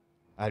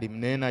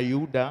 Alimnena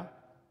Yuda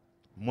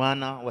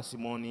mwana wa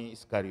Simoni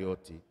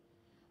Iskarioti,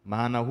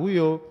 maana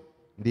huyo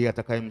ndiye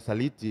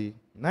atakayemsaliti,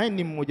 naye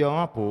ni mmoja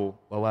wapo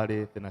wa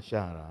wale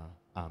thenashara.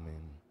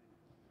 Amen.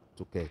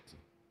 Tuketi.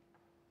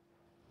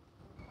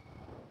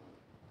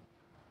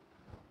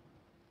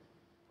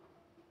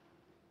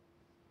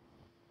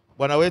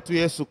 Bwana wetu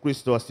Yesu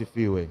Kristo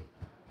asifiwe.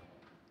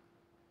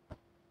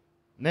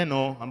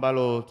 Neno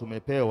ambalo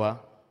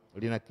tumepewa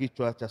lina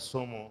kichwa cha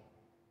somo,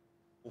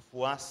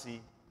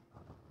 ufuasi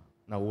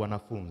na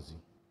uwanafunzi.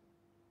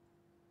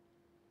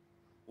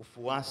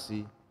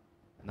 Ufuasi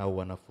na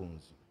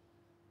uwanafunzi.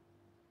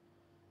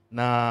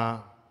 Na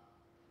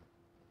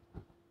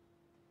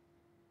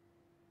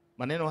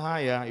maneno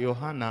haya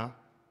Yohana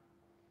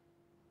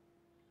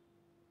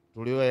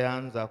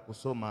tulioanza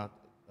kusoma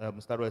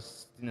mstari wa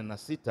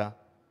 66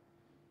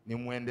 ni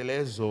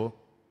muendelezo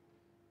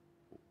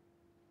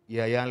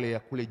ya yale ya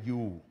kule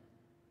juu.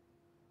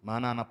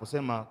 Maana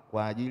anaposema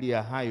kwa ajili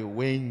ya hayo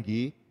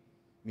wengi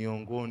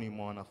miongoni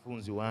mwa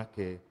wanafunzi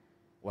wake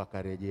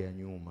wakarejea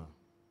nyuma.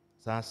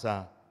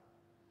 Sasa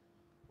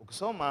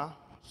ukisoma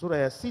sura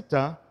ya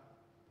 6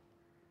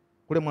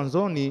 kule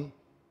mwanzoni,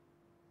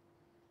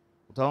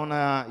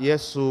 utaona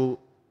Yesu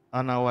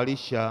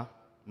anawalisha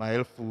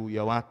maelfu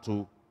ya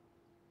watu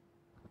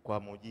kwa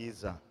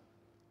muujiza,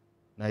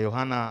 na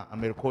Yohana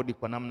amerekodi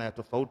kwa namna ya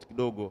tofauti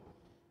kidogo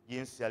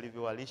jinsi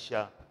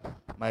alivyowalisha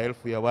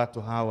maelfu ya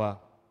watu hawa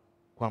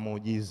kwa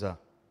muujiza,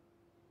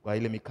 kwa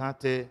ile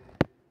mikate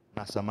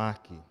na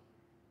samaki.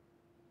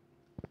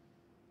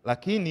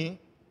 Lakini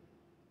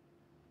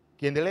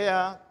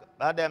kiendelea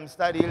baada ya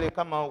mstari ile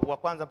kama wa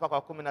kwanza mpaka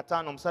wa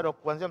 15,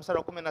 kuanzia mstari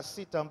wa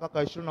 16 mpaka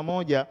wa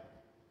 21,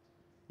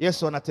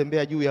 Yesu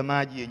anatembea juu ya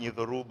maji yenye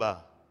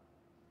dhoruba.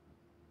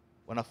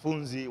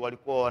 Wanafunzi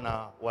walikuwa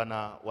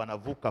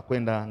wanavuka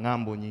kwenda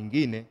ng'ambo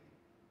nyingine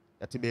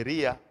ya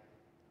Tiberia,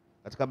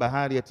 katika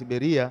bahari ya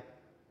Tiberia,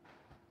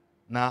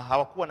 na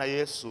hawakuwa na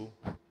Yesu,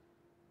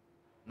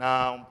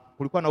 na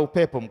kulikuwa na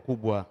upepo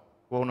mkubwa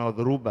kwa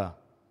dhoruba,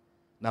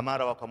 na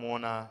mara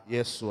wakamuona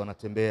Yesu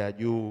anatembea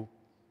juu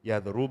ya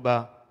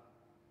dhoruba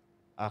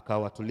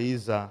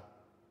akawatuliza.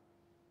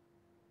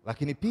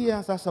 Lakini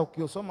pia sasa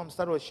ukiosoma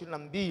mstari wa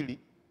 22,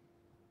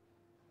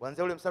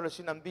 kuanzia ule mstari wa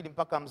 22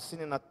 mpaka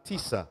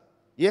 59,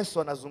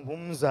 Yesu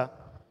anazungumza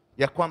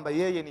ya kwamba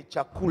yeye ni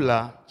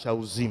chakula cha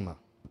uzima.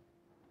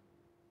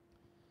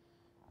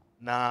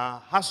 Na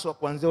haswa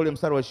kuanzia ule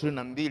mstari wa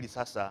 22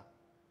 sasa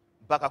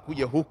mpaka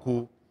kuja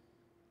huku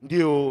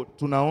ndio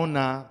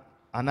tunaona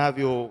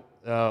anavyo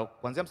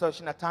kuanzia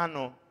mstari wa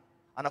 25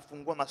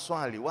 anafungua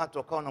maswali, watu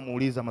wakawa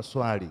wanamuuliza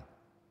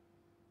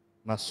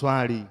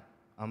maswali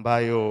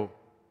ambayo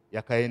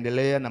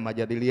yakaendelea na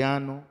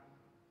majadiliano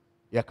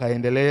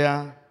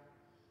yakaendelea.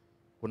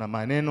 Kuna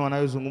maneno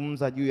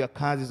anayozungumza juu ya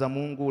kazi za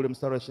Mungu ule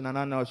mstari wa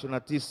 28 na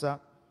 29.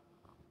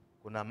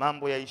 Kuna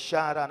mambo ya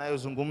ishara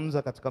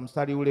anayozungumza katika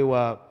mstari ule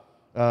wa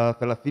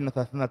 30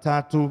 na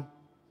 33.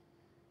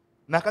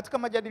 Na katika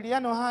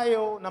majadiliano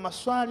hayo na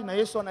maswali na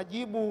Yesu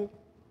anajibu,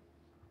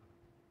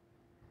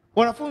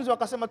 wanafunzi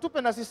wakasema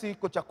tupe na sisi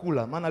iko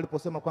chakula. Maana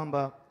aliposema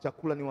kwamba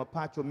chakula ni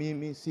wapacho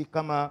mimi, si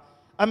kama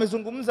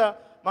amezungumza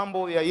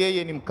mambo ya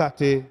yeye ni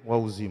mkate wa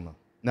uzima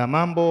na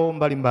mambo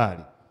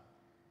mbalimbali.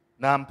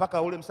 Na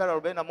mpaka ule mstari wa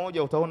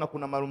 41 utaona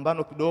kuna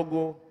malumbano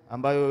kidogo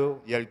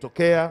ambayo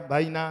yalitokea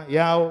baina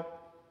yao,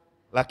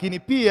 lakini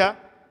pia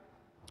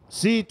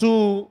si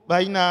tu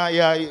baina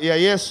ya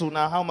Yesu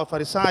na hao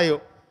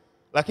Mafarisayo,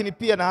 lakini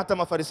pia na hata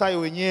Mafarisayo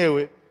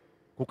wenyewe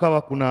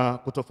kukawa kuna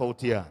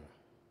kutofautiana.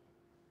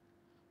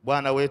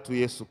 Bwana wetu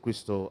Yesu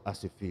Kristo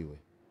asifiwe.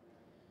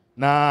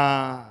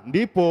 Na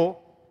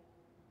ndipo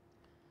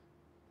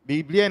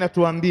Biblia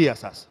inatuambia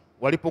sasa,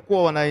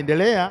 walipokuwa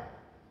wanaendelea,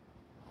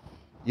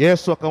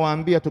 Yesu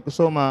akawaambia,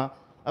 tukisoma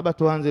labda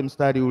tuanze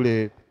mstari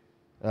ule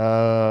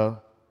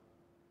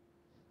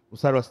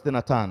mstari wa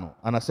 65,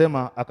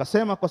 anasema,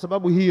 akasema, kwa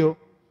sababu hiyo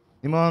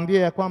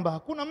nimewaambia ya kwamba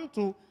hakuna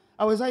mtu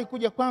awezaye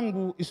kuja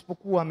kwangu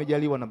isipokuwa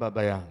amejaliwa na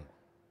Baba yangu.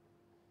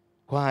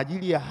 Kwa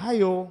ajili ya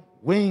hayo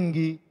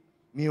wengi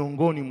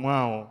miongoni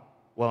mwao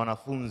wa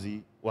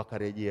wanafunzi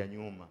wakarejea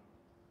nyuma,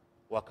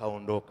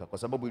 wakaondoka, kwa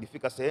sababu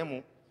ilifika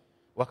sehemu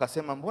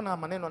wakasema, mbona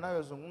maneno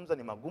anayozungumza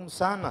ni magumu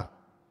sana?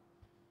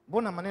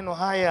 Mbona maneno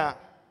haya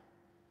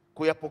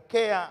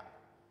kuyapokea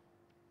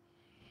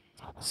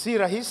si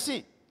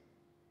rahisi?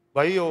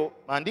 Kwa hiyo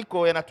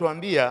maandiko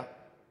yanatuambia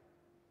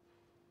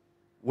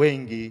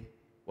wengi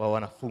wa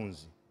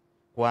wanafunzi,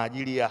 kwa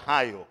ajili ya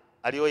hayo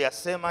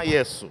aliyoyasema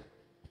Yesu,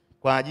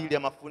 kwa ajili ya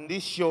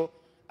mafundisho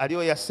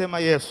aliyoyasema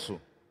Yesu,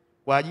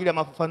 kwa ajili ya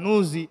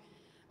mafafanuzi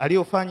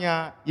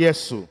aliyofanya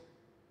Yesu,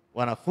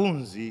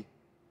 wanafunzi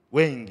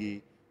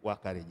wengi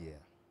wakarejea.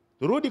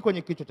 Turudi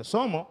kwenye kichwa cha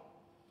somo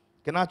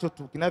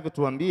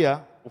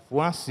kinavyotuambia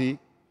ufuasi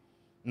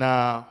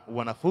na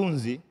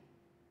wanafunzi.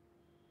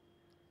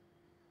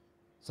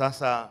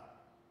 Sasa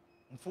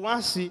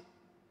mfuasi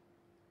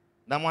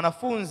na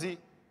mwanafunzi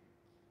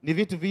ni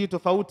vitu viwili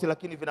tofauti,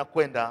 lakini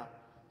vinakwenda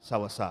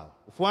sawa sawa.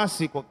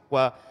 Ufuasi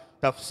kwa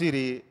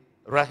tafsiri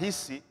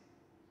rahisi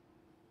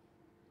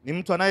ni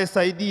mtu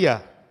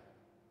anayesaidia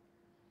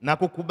na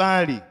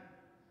kukubali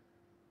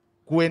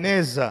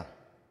kueneza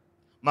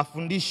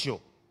mafundisho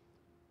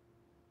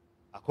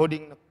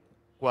according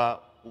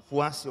kwa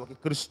ufuasi wa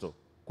Kikristo,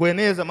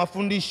 kueneza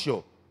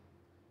mafundisho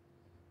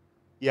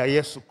ya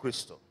Yesu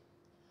Kristo.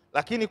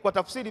 Lakini kwa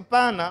tafsiri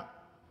pana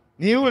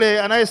ni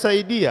yule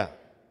anayesaidia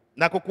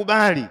na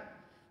kukubali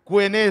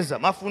kueneza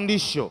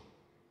mafundisho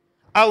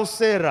au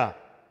sera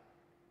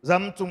za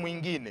mtu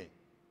mwingine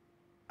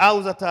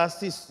au za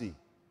taasisi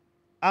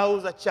au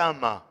za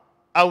chama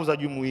au za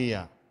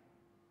jumuiya.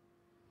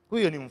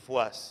 Huyo ni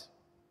mfuasi.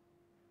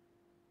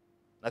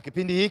 Na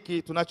kipindi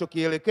hiki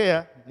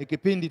tunachokielekea ni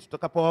kipindi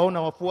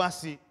tutakapowaona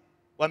wafuasi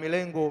wa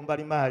milengo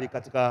mbalimbali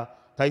katika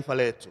taifa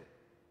letu.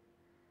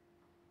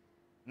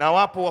 Na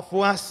wapo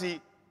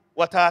wafuasi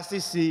wa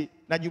taasisi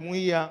na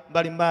jumuiya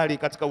mbalimbali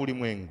katika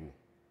ulimwengu.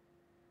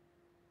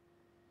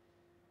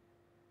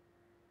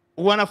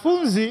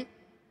 Wanafunzi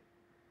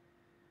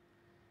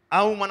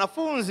au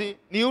mwanafunzi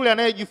ni yule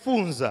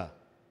anayejifunza,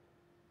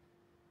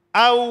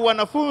 au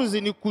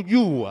wanafunzi ni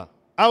kujua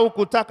au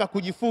kutaka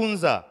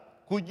kujifunza,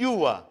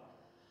 kujua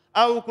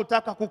au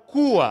kutaka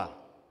kukua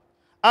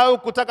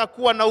au kutaka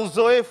kuwa na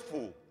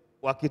uzoefu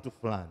wa kitu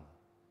fulani.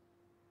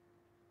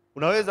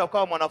 Unaweza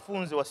ukawa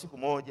mwanafunzi wa siku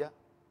moja,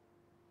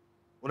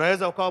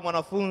 unaweza ukawa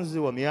mwanafunzi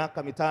wa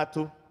miaka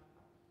mitatu,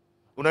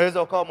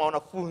 unaweza ukawa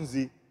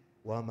mwanafunzi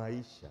wa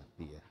maisha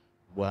pia.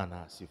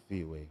 Bwana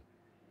asifiwe.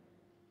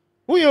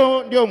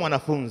 Huyo ndio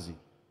mwanafunzi.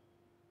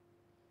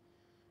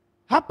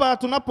 Hapa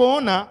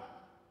tunapoona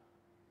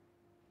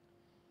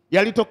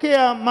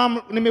yalitokea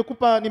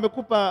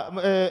nimekupa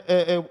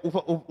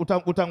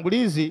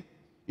utangulizi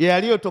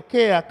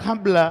yaliyotokea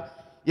kabla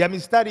ya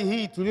mistari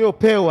hii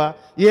tuliyopewa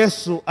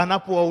Yesu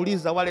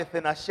anapowauliza wale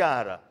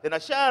thenashara.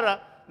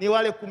 Thenashara ni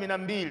wale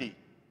 12.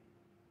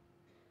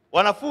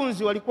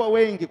 Wanafunzi walikuwa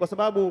wengi kwa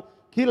sababu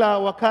kila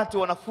wakati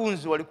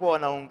wanafunzi walikuwa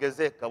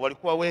wanaongezeka,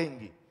 walikuwa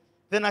wengi.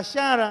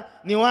 Thenashara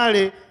ni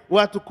wale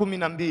watu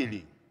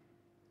 12.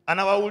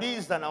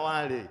 Anawauliza na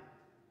wale,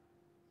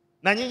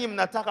 na nyinyi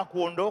mnataka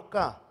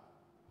kuondoka?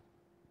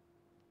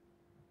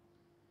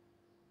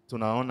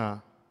 Tunaona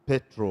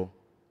Petro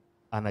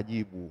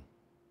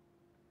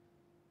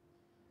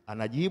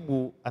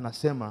anajibu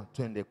anasema,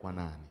 twende kwa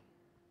nani?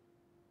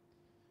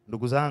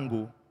 Ndugu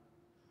zangu,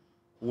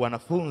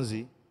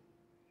 wanafunzi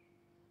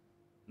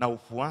na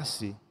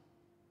ufuasi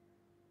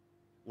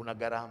una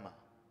gharama.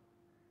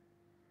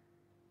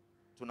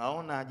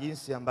 Tunaona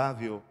jinsi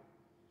ambavyo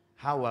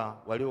hawa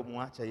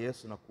waliomwacha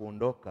Yesu na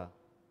kuondoka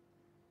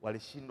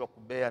walishindwa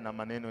kubea na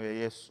maneno ya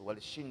Yesu,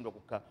 walishindwa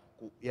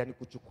yani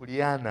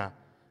kuchukuliana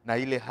na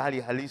ile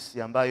hali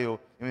halisi ambayo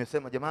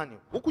nimesema. Jamani,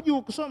 huku juu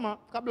ukisoma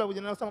kabla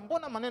hujanasema,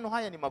 mbona maneno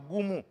haya ni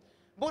magumu?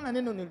 Mbona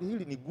neno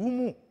hili ni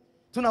gumu?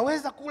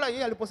 Tunaweza kula,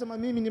 yeye aliposema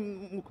mimi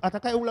ni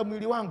atakaye ula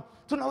mwili wangu,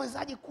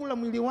 tunawezaje kula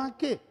mwili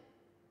wake?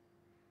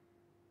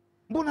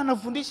 Mbona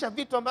anafundisha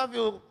vitu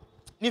ambavyo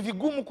ni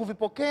vigumu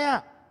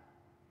kuvipokea?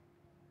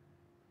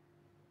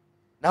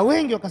 Na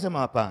wengi wakasema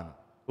hapana,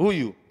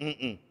 huyu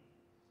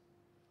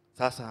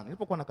Sasa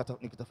nilipokuwa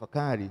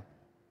nikitafakari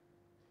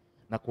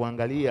na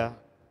kuangalia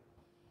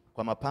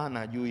kwa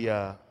mapana juu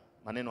ya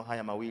maneno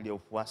haya mawili ya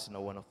ufuasi na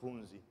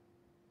wanafunzi,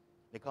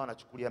 nikawa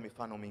nachukulia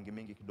mifano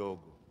mingi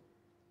kidogo,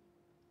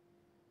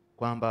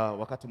 kwamba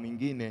wakati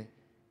mwingine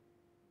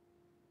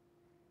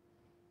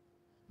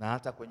na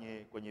hata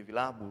kwenye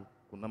vilabu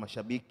kuna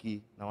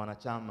mashabiki na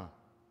wanachama,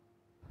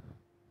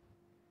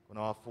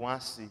 kuna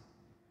wafuasi,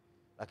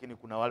 lakini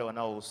kuna wale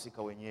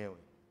wanaohusika wenyewe.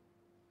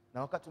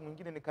 Na wakati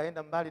mwingine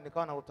nikaenda mbali,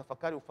 nikawa na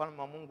utafakari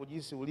ufalme wa Mungu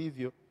jinsi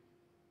ulivyo,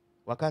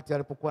 wakati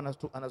alipokuwa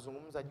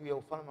anazungumza juu ya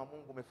ufalme wa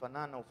Mungu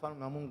umefanana,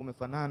 ufalme wa Mungu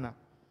umefanana.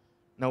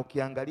 Na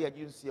ukiangalia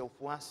jinsi ya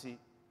ufuasi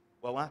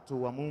wa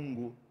watu wa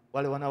Mungu,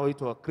 wale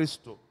wanaoitwa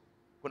Wakristo,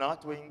 kuna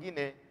watu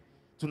wengine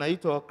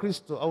tunaitwa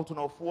Wakristo au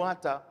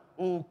tunaofuata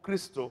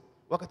Kristo,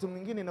 wakati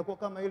mwingine inakuwa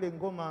kama ile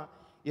ngoma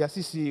ya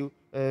sisi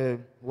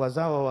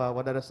wazawa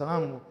wa Dar es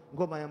Salaam,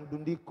 ngoma ya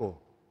mdundiko.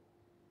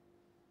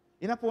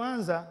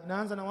 Inaanza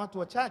na watu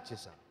wachache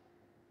sana.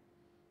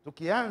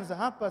 Tukianza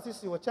hapa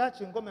sisi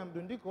wachache, ngoma ya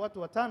mdundiko, watu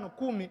 5,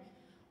 10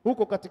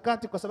 huko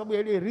katikati, kwa sababu ya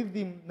ile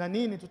rhythm na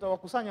nini,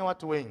 tutawakusanya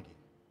watu wengi.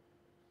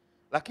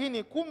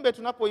 Lakini kumbe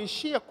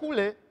tunapoishia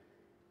kule,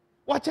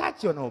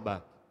 wachache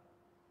wanaobaki.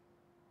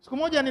 Siku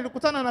moja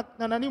nilikutana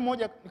na nani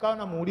mmoja, nikawa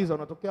namuuliza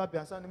unatokea wapi?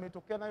 Anasema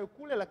nimetokea nayo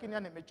kule, lakini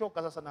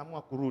nimechoka sasa,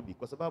 naamua kurudi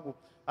kwa sababu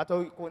hata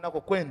huko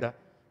ninakokwenda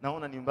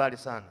naona ni mbali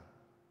sana.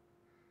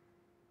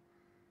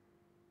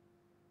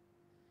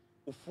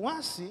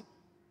 Ufuasi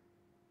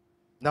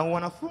na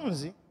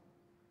wanafunzi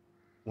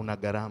una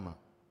gharama.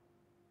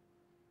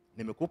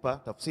 Nimekupa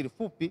tafsiri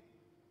fupi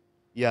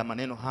ya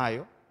maneno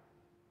hayo.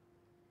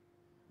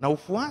 Na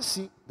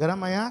ufuasi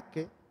gharama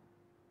yake,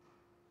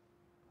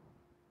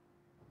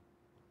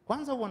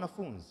 kwanza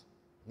wanafunzi,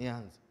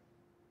 nianze.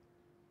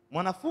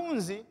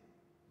 Mwanafunzi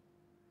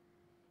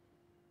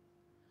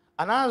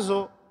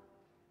anazo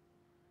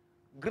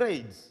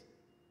grades,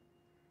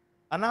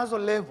 anazo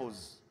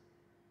levels.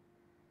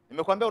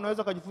 Nimekuambia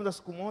unaweza kujifunza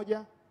siku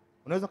moja,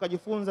 unaweza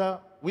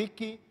kujifunza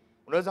wiki,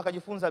 unaweza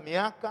kujifunza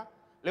miaka.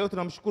 Leo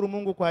tunamshukuru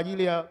Mungu kwa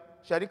ajili ya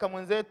sharika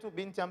mwenzetu,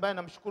 binti ambaye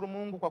namshukuru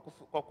Mungu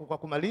kwa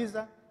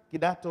kumaliza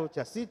kidato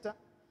cha 6.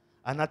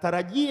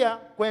 Anatarajia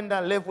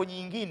kwenda level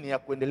nyingine ya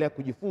kuendelea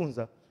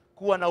kujifunza,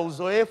 kuwa na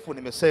uzoefu,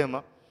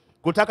 nimesema,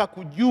 kutaka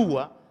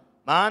kujua,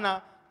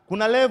 maana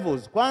kuna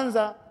levels.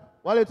 Kwanza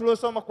wale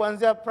tuliosoma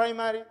kuanzia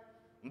primary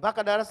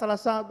mpaka darasa la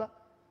 7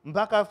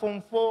 mpaka form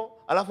 4,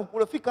 alafu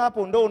kulifika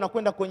hapo ndo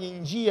unakwenda kwenye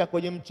njia,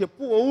 kwenye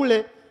mchepuo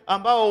ule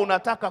ambao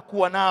unataka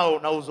kuwa nao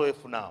na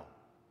uzoefu nao.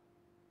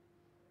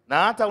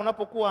 Na hata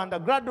unapokuwa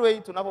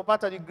undergraduate,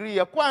 unapopata degree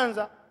ya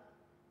kwanza,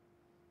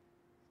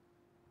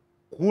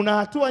 kuna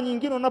hatua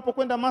nyingine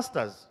unapokwenda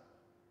masters.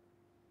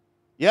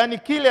 Yaani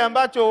kile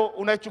ambacho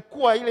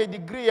unachukua ile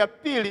degree ya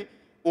pili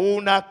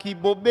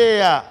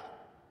unakibobea,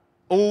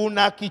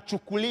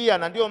 unakichukulia.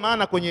 Na ndio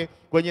maana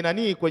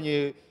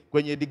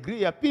kwenye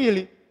degree ya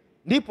pili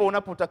ndipo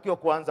unapotakiwa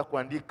kuanza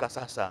kuandika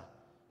sasa.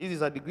 Hizi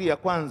za degree ya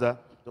kwanza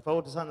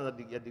tofauti sana na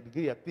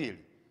degree ya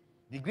pili.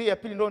 Degree ya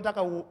pili ndio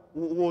unataka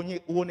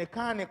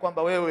uonekane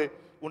kwamba wewe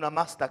una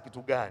master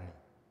kitu gani,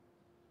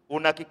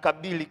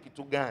 unakikabili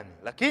kitu gani.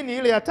 Lakini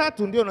ile ya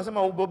tatu ndio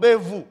unasema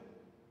ubobevu,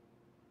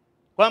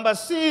 kwamba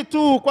si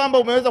tu kwamba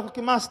umeweza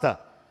kukimaster,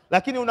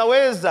 lakini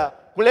unaweza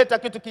kuleta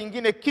kitu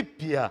kingine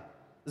kipya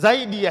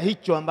zaidi ya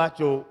hicho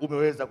ambacho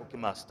umeweza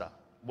kukimaster.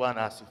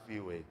 Bwana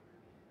asifiwe.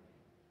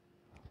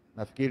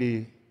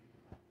 Nafikiri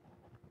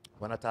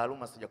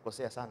wanataaluma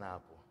sijakosea sana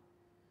hapo.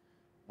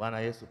 Bwana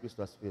Yesu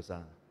Kristo asifiwe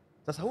sana.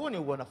 Sasa huo ni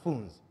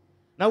wanafunzi.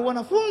 Na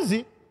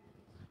wanafunzi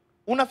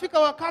unafika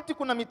wakati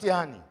kuna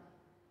mitihani,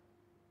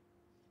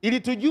 ili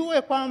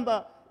tujue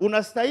kwamba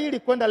unastahili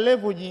kwenda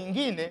level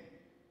nyingine.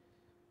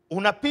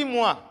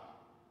 Unapimwa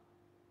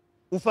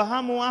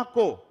ufahamu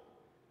wako,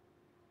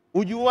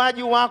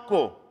 ujuaji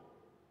wako,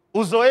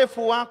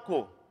 uzoefu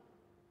wako.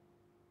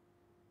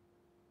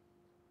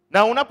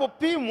 Na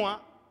unapopimwa,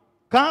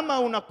 kama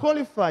una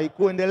qualify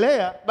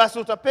kuendelea, basi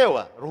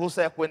utapewa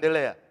ruhusa ya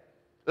kuendelea.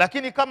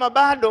 Lakini kama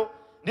bado,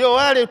 ndio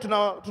wale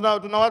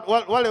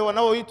wale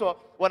wanaoitwa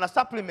wana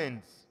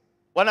supplements,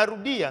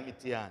 wanarudia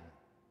mitihani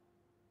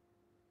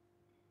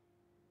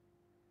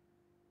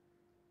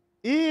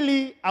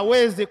ili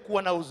aweze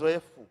kuwa na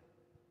uzoefu.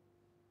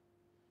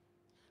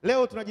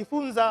 Leo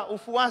tunajifunza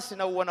ufuasi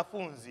na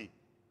wanafunzi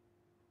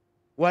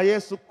wa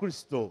Yesu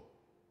Kristo.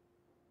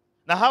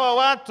 Na hawa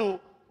watu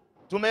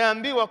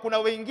tumeambiwa kuna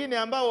wengine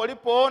ambao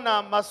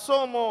walipoona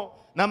masomo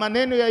na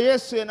maneno ya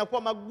Yesu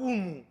yanakuwa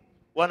magumu,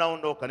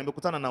 wanaondoka.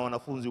 Nimekutana na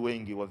wanafunzi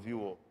wengi wa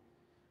vyuo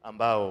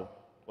ambao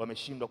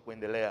wameshindwa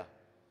kuendelea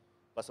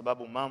kwa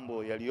sababu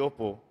mambo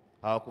yaliyopo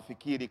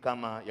hawakufikiri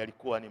kama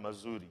yalikuwa ni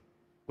mazuri.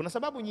 Kuna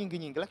sababu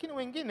nyingi, lakini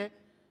wengine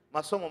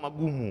masomo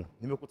magumu.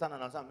 Nimekutana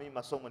na wazama, mimi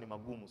masomo ni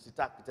magumu,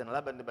 sitaki tena,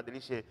 labda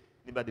nibadilishe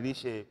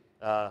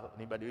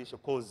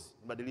course,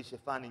 nibadilishe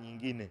fani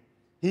nyingine,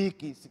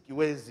 hiki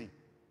sikiwezi.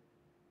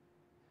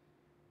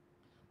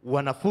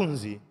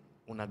 Wanafunzi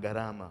una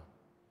gharama.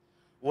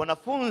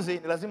 Wanafunzi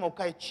ni lazima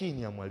ukae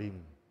chini ya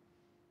mwalimu.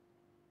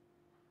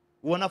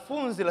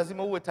 Wanafunzi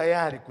lazima uwe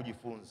tayari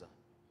kujifunza.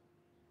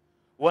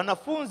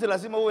 Wanafunzi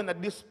lazima uwe na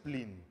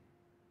discipline.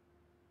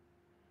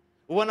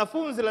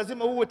 Wanafunzi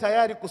lazima uwe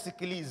tayari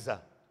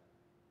kusikiliza.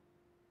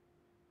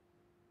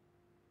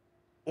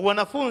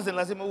 Wanafunzi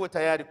lazima uwe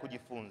tayari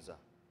kujifunza.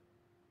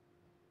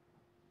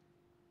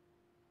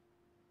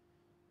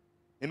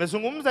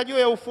 Nimezungumza juu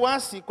ya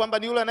ufuasi kwamba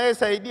ni yule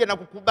anayesaidia na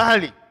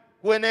kukubali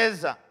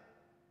kueneza.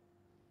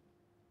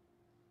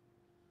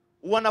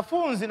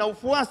 Wanafunzi na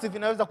ufuasi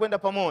vinaweza kwenda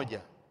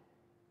pamoja,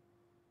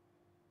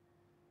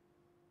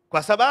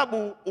 kwa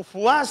sababu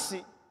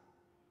ufuasi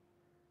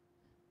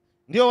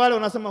ndio wale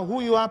wanasema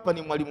huyu hapa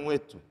ni mwalimu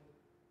wetu.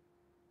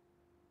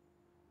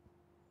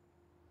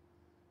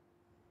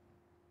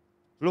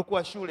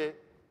 Tulikuwa shule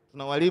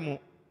tuna walimu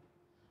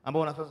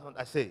ambao wanasema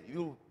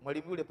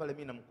mwalimu yule pale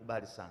mimi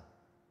namkubali sana.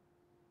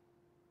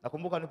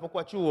 Nakumbuka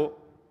nilipokuwa chuo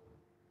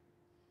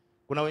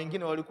kuna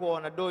wengine walikuwa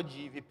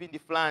wanadoji vipindi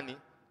fulani,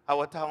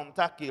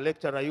 hawataki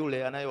lecturer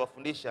yule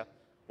anayewafundisha,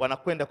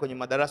 wanakwenda kwenye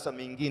madarasa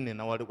mengine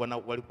na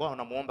walikuwa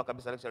wanamuomba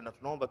kabisa lecturer, na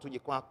tunaomba tuje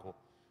kwako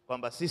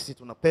kwamba sisi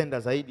tunapenda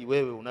zaidi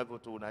wewe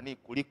unavyotunani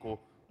kuliko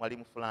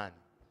mwalimu fulani.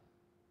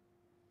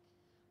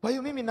 Kwa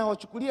hiyo mimi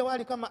nawachukulia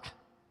wale kama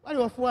wale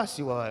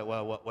wafuasi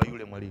wa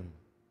yule mwalimu.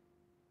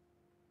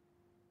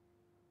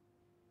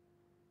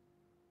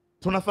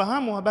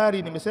 Tunafahamu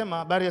habari, nimesema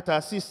habari ya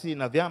taasisi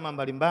na vyama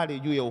mbalimbali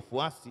juu ya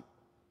ufuasi,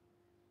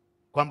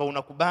 kwamba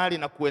unakubali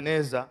na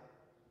kueneza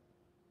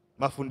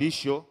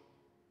mafundisho,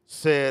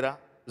 sera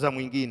za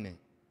mwingine.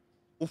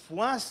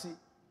 Ufuasi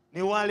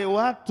ni wale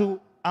watu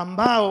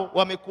ambao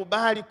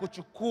wamekubali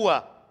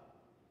kuchukua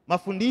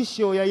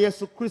mafundisho ya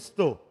Yesu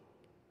Kristo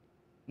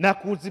na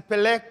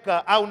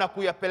kuzipeleka au na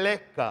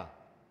kuyapeleka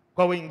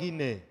kwa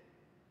wengine.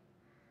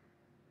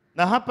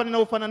 Na hapa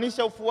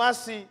ninaufananisha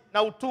ufuasi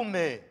na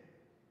utume.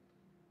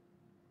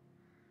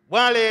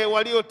 Wale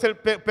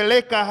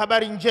waliopeleka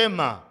habari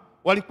njema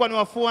walikuwa ni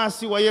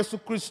wafuasi wa Yesu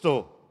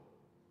Kristo.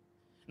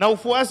 Na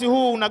ufuasi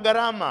huu una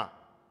gharama.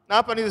 Na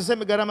hapa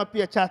niseme gharama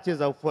pia chache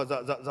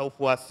za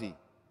ufuasi.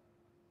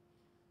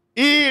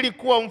 Ili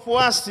kuwa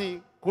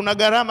mfuasi kuna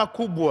gharama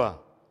kubwa.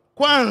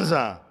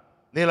 Kwanza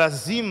ni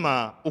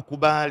lazima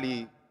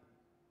ukubali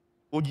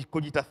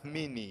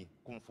kujitathmini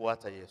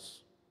kumfuata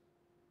Yesu.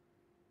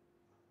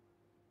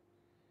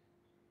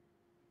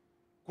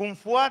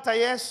 Kumfuata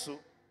Yesu,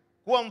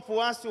 kuwa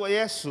mfuasi wa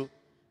Yesu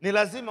ni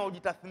lazima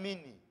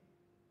ujitathmini.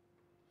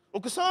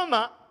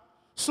 Ukisoma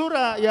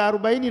sura ya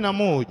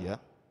 41,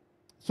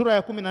 sura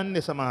ya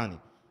 14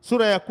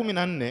 sura ya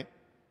 14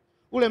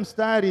 ule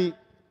mstari,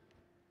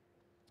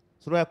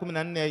 sura ya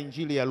 14 ya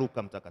Injili ya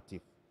Luka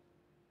mtakatifu.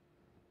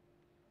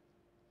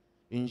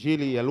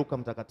 Injili ya Luka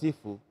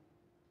mtakatifu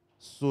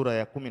sura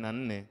ya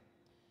 14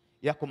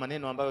 yako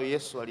maneno ambayo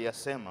Yesu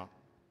aliyasema,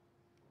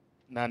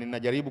 na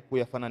ninajaribu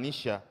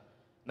kuyafananisha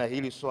na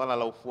hili swala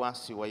la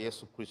ufuasi wa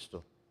Yesu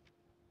Kristo.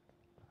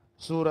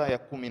 Sura ya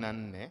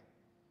 14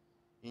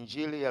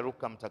 Injili ya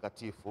Luka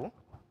mtakatifu.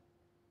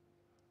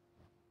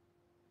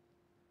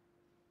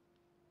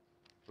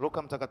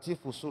 Luka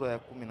mtakatifu sura ya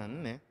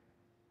 14,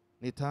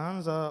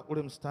 nitaanza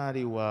ule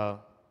mstari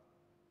wa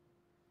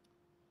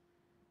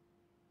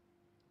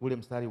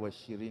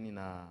 20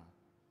 na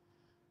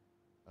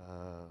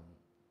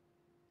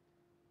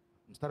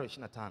mstari wa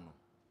 25.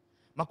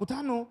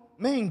 Makutano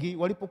mengi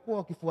walipokuwa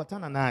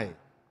wakifuatana naye,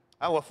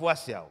 au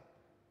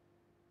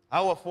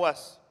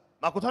wafuasi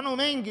makutano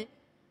mengi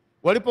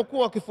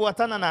walipokuwa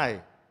wakifuatana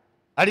naye,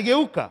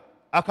 aligeuka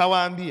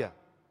akawaambia,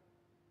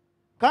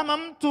 kama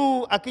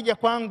mtu akija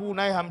kwangu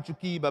naye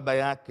hamchukii baba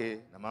yake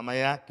na mama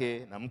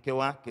yake na mke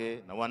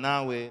wake na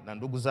wanawe na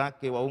ndugu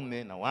zake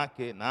waume na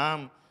wake,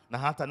 naam, na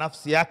hata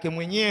nafsi yake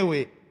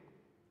mwenyewe,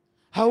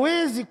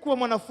 hawezi kuwa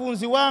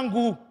mwanafunzi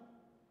wangu.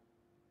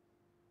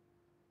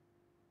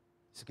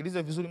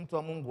 Sikiliza vizuri mtu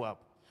wa Mungu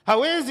hapo.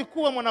 Hawezi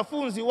kuwa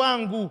mwanafunzi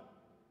wangu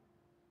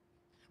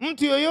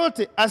mtu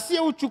yoyote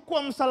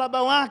asiyeuchukua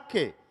msalaba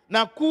wake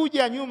na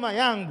kuja nyuma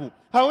yangu,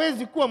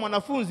 hawezi kuwa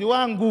mwanafunzi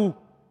wangu.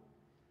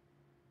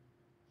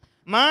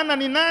 Maana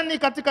ni nani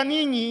katika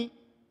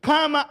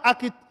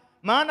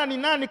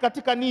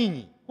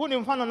ninyi huu ni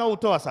mfano nao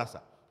utoa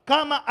sasa,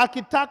 kama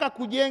akitaka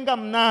kujenga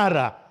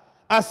mnara,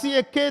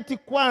 asiyeketi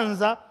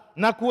kwanza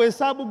na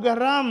kuhesabu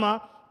gharama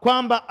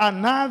kwamba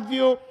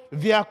anavyo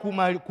vya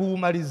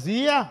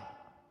kuumalizia,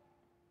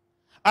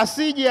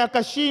 asije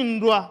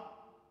akashindwa.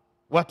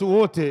 Watu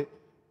wote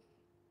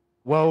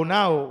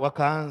waonao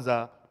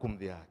wakaanza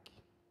kumdhihaki.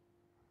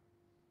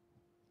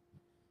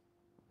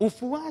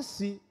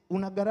 Ufuasi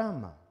una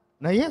gharama,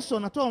 na Yesu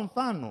anatoa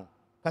mfano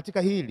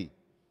katika hili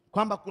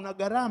kwamba kuna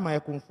gharama ya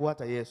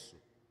kumfuata Yesu.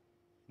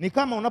 Ni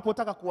kama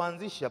unapotaka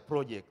kuanzisha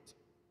project,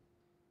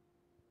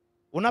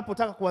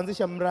 unapotaka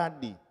kuanzisha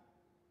mradi,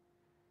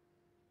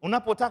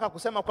 unapotaka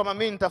kusema kwamba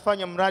mimi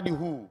nitafanya mradi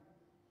huu,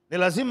 ni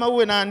lazima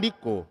uwe na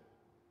andiko.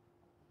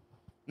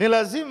 Ni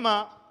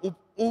lazima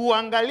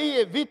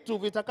uangalie vitu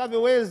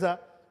vitakavyoweza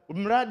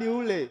mradi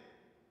ule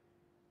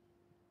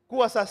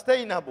kuwa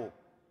sustainable,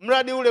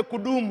 mradi ule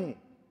kudumu.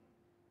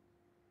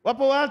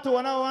 Wapo watu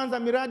wanaoanza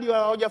miradi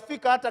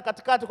hawajafika hata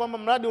katikati kwamba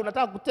mradi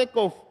unataka ku take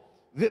off.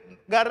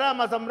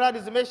 Gharama za mradi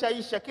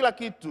zimeshaisha kila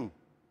kitu.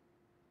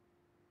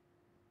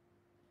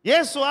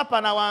 Yesu hapa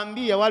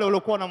anawaambia wale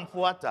waliokuwa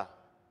wanamfuata.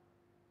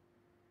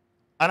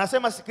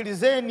 Anasema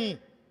sikilizeni.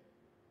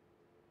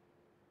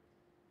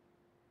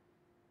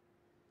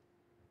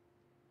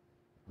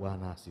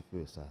 Bwana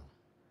asifiwe sana.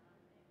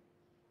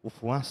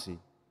 Ufuasi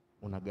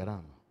una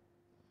gharama.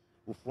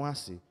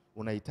 Ufuasi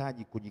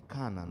unahitaji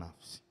kujikana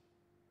nafsi.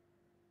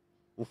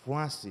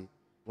 Ufuasi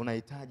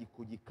unahitaji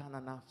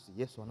kujikana nafsi.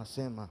 Yesu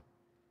anasema.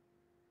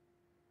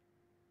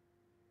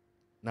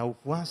 Na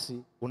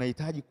ufuasi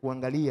unahitaji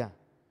kuangalia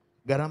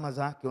gharama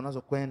zake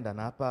unazokwenda.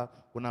 Na hapa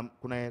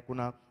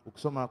kuna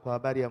ukisoma kwa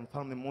habari ya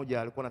mfalme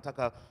mmoja alikuwa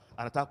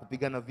anataka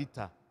kupigana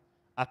vita,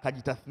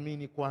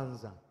 akajitathmini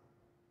kwanza.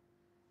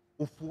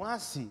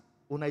 Ufuasi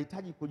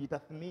unahitaji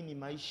kujitathmini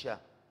maisha.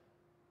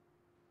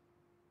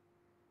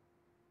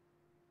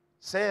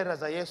 Sera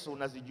za Yesu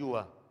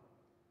unazijua.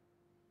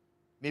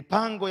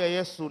 Mipango ya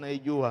Yesu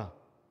unaijua.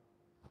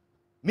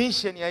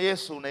 Mission ya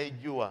Yesu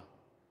unaijua.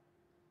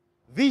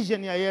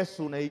 Vision ya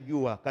Yesu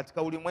unaijua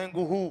katika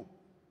ulimwengu huu,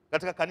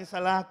 katika kanisa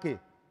lake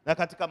na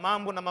katika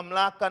mambo na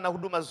mamlaka na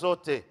huduma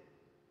zote.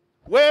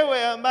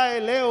 Wewe ambaye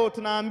leo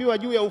tunaambiwa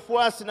juu ya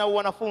ufuasi na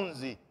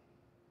wanafunzi,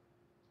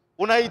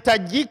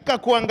 unahitajika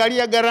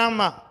kuangalia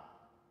gharama.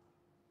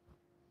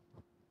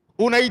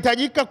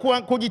 Unahitajika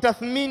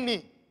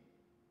kujitathmini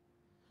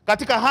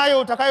katika hayo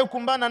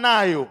utakayokumbana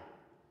nayo.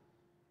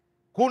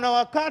 Kuna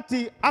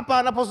wakati hapa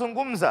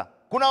anapozungumza,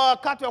 kuna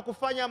wakati wa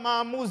kufanya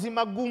maamuzi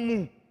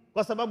magumu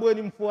kwa sababu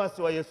wewe ni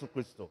mfuasi wa Yesu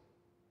Kristo.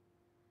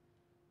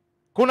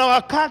 Kuna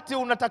wakati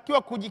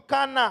unatakiwa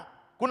kujikana,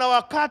 kuna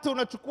wakati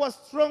unachukua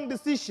strong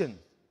decision.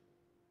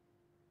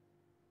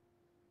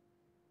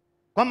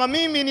 Kwamba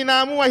mimi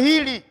ninaamua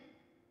hili.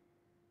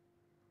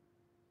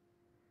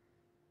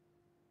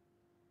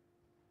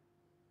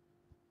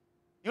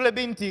 Yule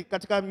binti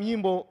katika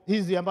nyimbo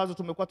hizi ambazo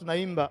tumekuwa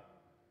tunaimba,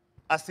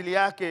 asili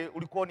yake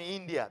ulikuwa ni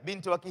India,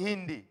 binti wa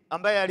Kihindi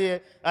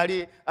ambaye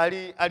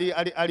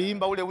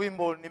aliimba ule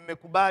wimbo,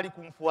 nimekubali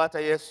kumfuata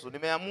Yesu,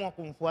 nimeamua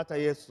kumfuata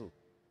Yesu.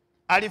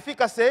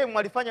 Alifika sehemu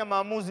alifanya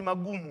maamuzi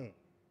magumu.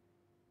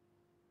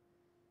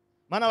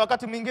 Maana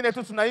wakati mwingine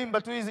tu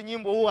tunaimba tu hizi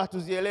nyimbo huwa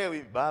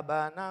hatuzielewi.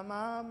 Baba na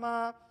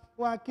mama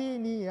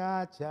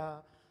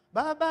wakiniacha,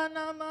 baba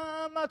na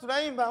mama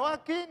tunaimba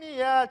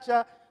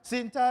wakiniacha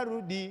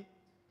sintarudi.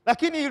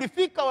 Lakini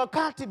ilifika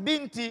wakati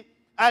binti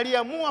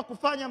aliamua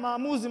kufanya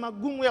maamuzi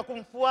magumu ya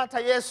kumfuata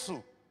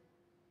Yesu.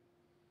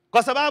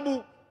 Kwa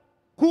sababu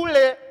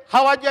kule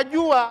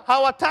hawajajua,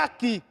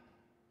 hawataki.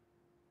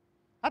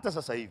 Hata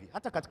sasa hivi,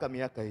 hata katika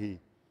miaka hii,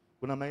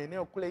 kuna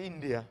maeneo kule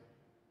India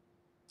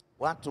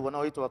watu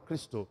wanaoitwa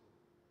Wakristo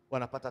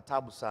wanapata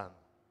tabu sana.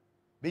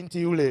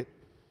 Binti yule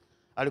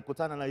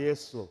alikutana na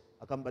Yesu,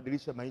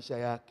 akambadilisha maisha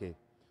yake.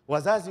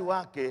 Wazazi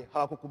wake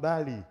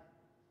hawakukubali.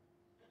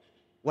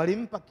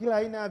 Walimpa kila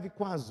aina ya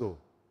vikwazo.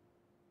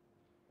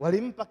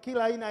 Walimpa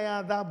kila aina ya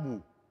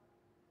adhabu.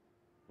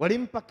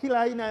 Walimpa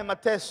kila aina ya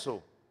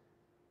mateso.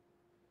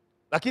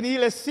 Lakini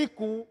ile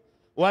siku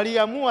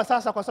waliamua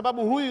sasa, kwa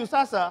sababu huyu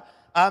sasa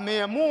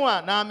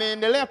ameamua na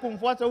ameendelea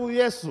kumfuata huyu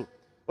Yesu,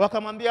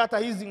 wakamwambia hata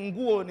hizi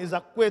nguo ni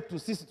za kwetu,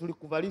 sisi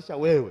tulikuvalisha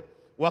wewe.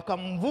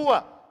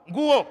 Wakamvua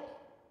nguo,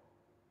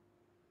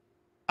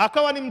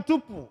 akawa ni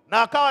mtupu,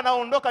 na akawa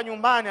anaondoka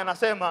nyumbani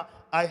anasema,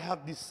 I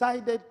have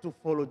decided to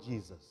follow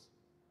Jesus.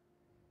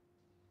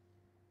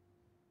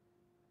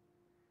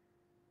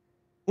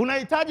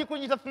 Unahitaji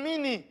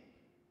kujitathmini.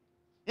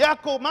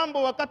 Yako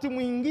mambo wakati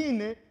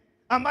mwingine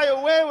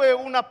ambayo wewe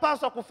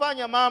unapaswa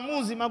kufanya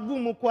maamuzi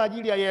magumu kwa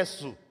ajili ya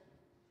Yesu.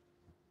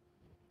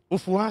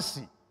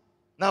 Ufuasi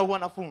na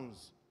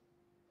wanafunzi.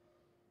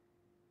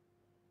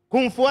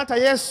 Kumfuata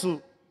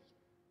Yesu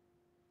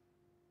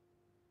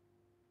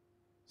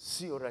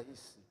sio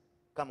rahisi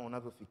kama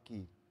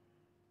unavyofikiri.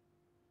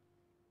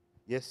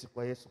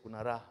 Kwa Yesu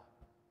kuna raha.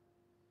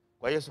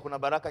 Kwa Yesu kuna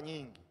baraka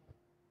nyingi,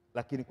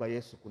 lakini kwa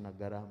Yesu kuna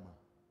gharama.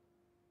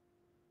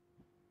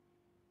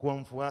 Kuwa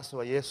mfuasi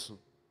wa Yesu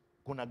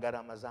kuna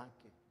gharama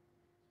zake.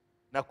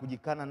 Na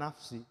kujikana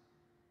nafsi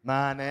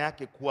maana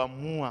yake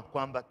kuamua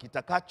kwamba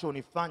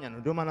kitakachonifanya.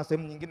 Ndio maana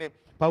sehemu nyingine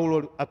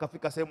Paulo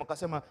akafika sehemu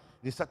akasema,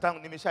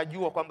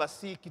 nimeshajua kwamba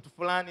si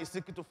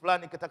kitu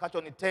fulani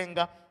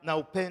kitakachonitenga na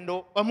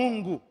upendo wa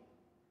Mungu.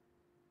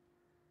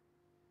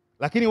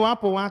 Lakini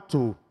wapo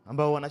watu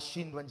ambao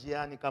wanashindwa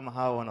njiani kama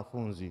hawa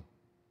wanafunzi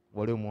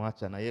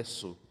waliomwacha, na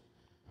Yesu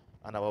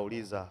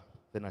anawauliza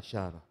tena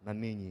shara, na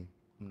ninyi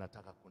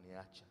mnataka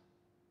kuniacha?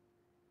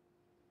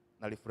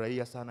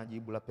 Nalifurahia sana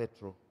jibu la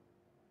Petro.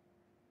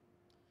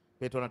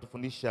 Petro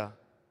anatufundisha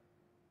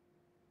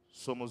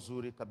somo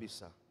zuri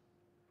kabisa.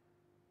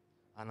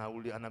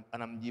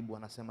 Anamjibu,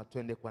 anasema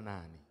twende kwa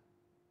nani?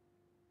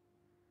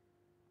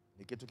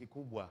 Ni kitu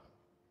kikubwa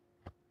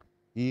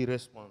hii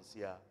response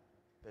ya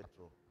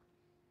Petro.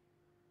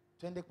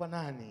 Twende kwa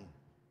nani?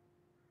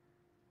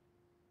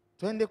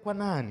 Twende kwa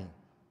nani?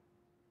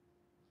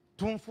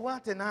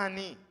 Tumfuate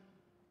nani?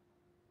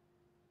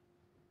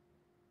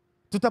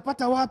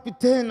 Tutapata wapi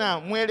tena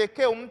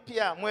mwelekeo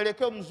mpya,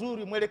 mwelekeo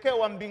mzuri, mwelekeo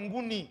wa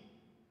mbinguni?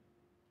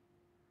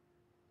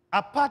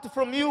 Apart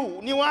from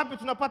you, ni wapi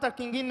tunapata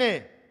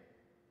kingine?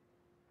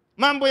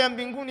 Mambo ya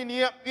mbinguni ni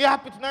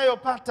yapi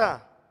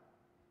tunayopata?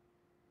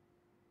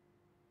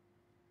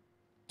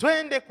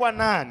 Twende kwa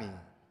nani?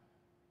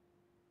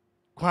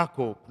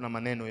 Kwako kuna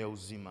maneno ya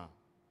uzima.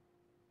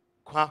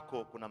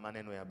 Kwako kuna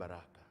maneno ya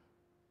baraka.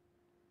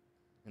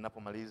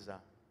 Ninapomaliza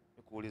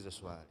nikuulize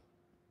swali.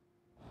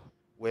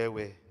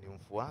 Wewe ni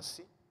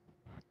mfuasi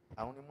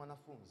au ni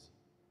mwanafunzi?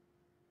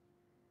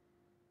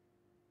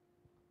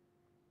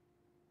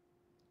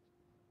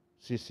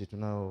 Sisi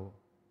tunaoitwa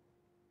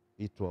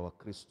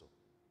Wakristo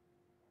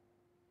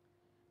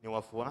ni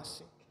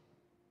wafuasi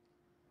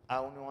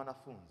au ni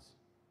wanafunzi?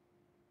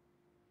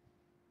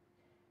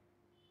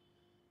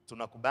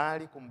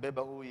 Tunakubali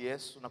kumbeba huyu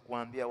Yesu na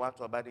kuambia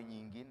watu habari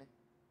nyingine,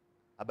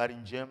 habari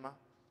njema,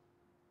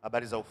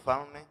 habari za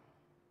ufalme?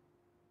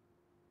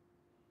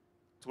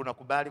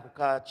 Tunakubali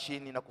kukaa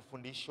chini na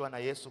kufundishwa na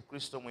Yesu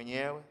Kristo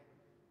mwenyewe?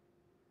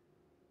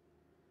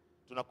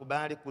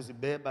 Tunakubali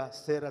kuzibeba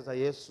sera za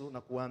Yesu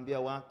na kuambia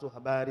watu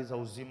habari za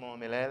uzima wa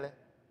milele?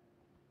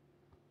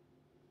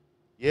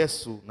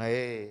 Yesu na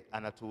yeye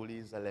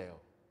anatuuliza leo,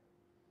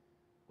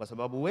 kwa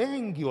sababu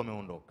wengi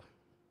wameondoka.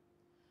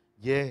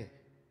 Je,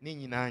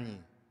 ninyi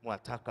nanyi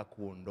mwataka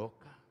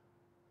kuondoka?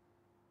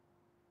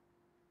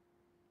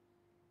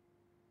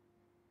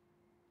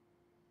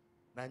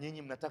 Na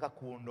nyinyi mnataka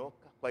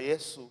kuondoka kwa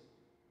Yesu?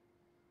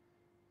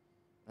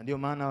 Na ndio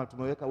maana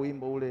tumeweka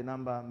wimbo ule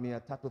namba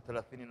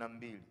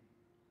 332.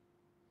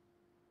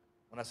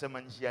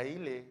 Unasema njia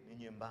ile ni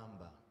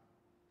nyembamba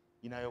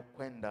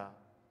inayokwenda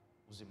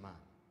uzimani.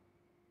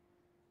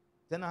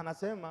 Tena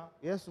anasema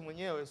Yesu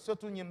mwenyewe sio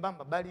tu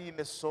nyembamba bali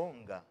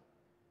imesonga.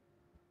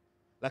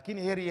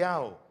 Lakini heri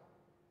yao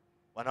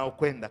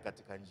wanaokwenda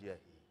katika njia hii.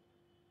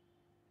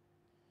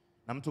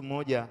 Na mtu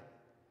mmoja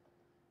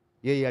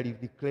yeye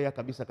alideclare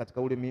kabisa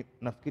katika ule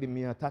nafikiri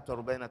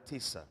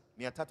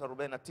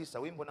 349,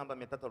 wimbo namba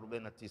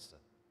 349.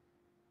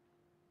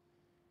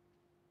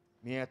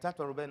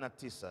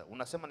 349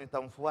 unasema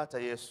nitamfuata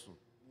Yesu.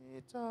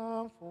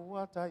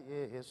 Nitamfuata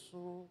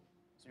Yesu.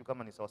 Sijui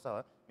kama ni sawa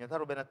sawa.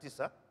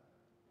 349.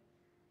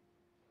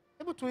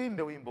 Hebu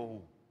tuimbe wimbo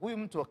huu. Huyu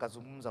mtu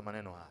akazungumza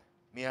maneno haya.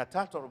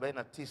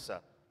 349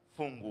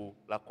 fungu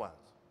la kwanza.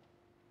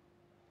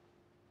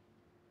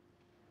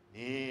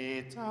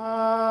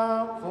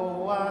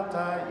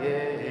 Nitamfuata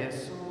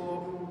Yesu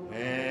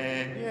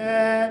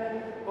mwenye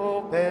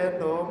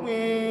upendo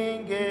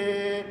mwingi,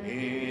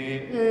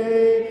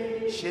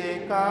 niishi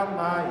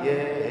kama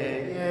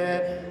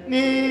yeye,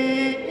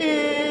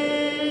 niishi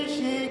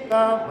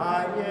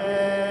kama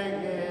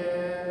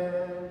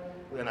yeye.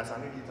 Huyu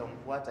anasema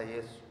nitamfuata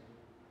Yesu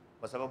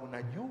kwa sababu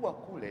najua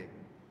kule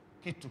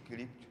kitu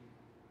kilicho.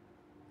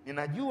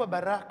 Ninajua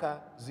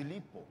baraka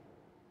zilipo.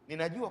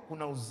 Ninajua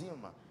kuna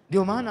uzima.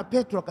 Ndio maana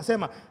Petro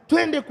akasema,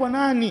 twende kwa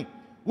nani?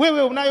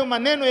 Wewe unayo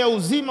maneno ya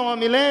uzima wa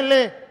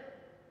milele.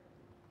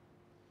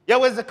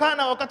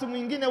 Yawezekana wakati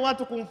mwingine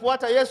watu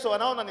kumfuata Yesu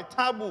wanaona ni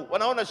tabu,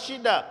 wanaona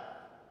shida.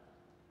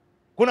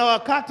 Kuna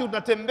wakati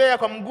utatembea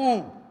kwa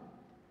mguu.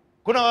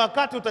 Kuna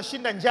wakati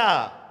utashinda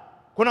njaa.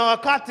 Kuna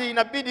wakati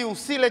inabidi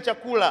usile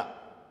chakula.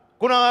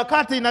 Kuna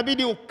wakati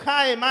inabidi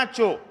ukae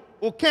macho,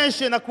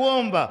 ukeshe na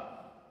kuomba.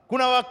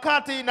 Kuna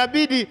wakati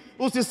inabidi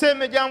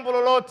usiseme jambo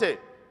lolote.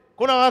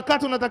 Kuna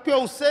wakati unatakiwa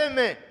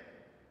useme,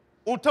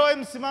 utoe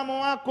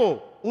msimamo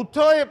wako,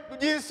 utoe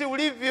jinsi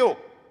ulivyo,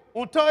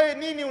 utoe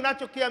nini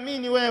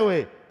unachokiamini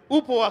wewe.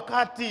 Upo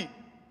wakati.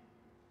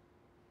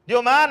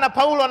 Ndio maana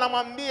Paulo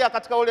anamwambia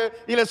katika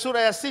ile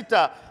sura ya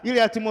 6, ile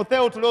ya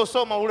Timotheo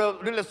tuliosoma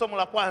lile somo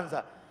la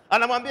kwanza.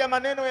 Anamwambia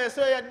maneno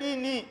yasiyo ya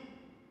dini.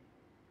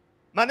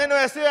 Maneno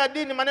yasiyo ya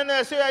dini, maneno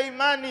yasiyo ya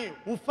imani,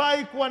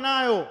 hufai kuwa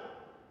nayo.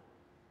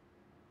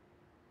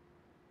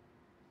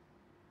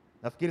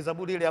 Nafikiri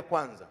Zaburi ile ya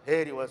kwanza,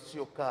 heri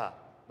wasiokaa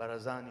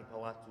barazani pa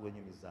watu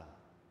wenye mizaha.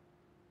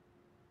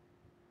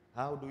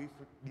 How do we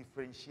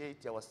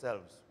differentiate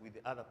ourselves with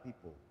the other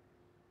people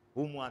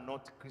whom are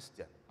not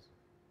Christians,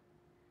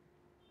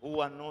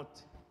 who are not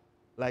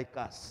like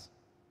us,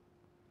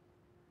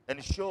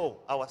 and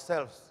show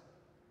ourselves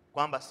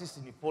kwamba sisi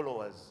ni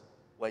followers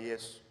wa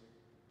Yesu,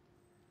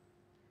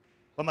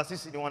 kwamba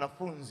sisi ni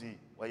wanafunzi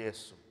wa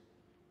Yesu?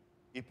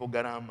 Ipo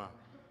gharama.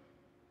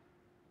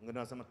 Wengine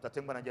wanasema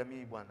tutatengwa na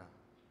jamii bwana.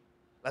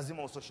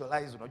 Lazima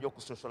usocialize, unajua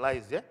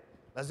kusocialize,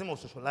 lazima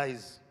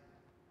usocialize.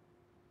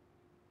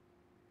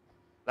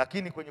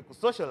 Lakini kwenye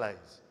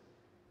kusocialize,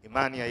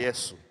 imani ya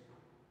Yesu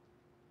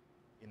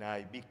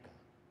inaaibika.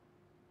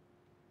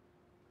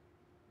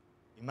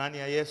 Imani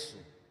ya Yesu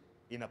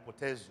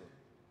inapotezwa.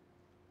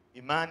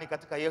 Imani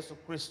katika Yesu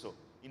Kristo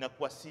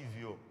inakuwa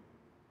sivyo.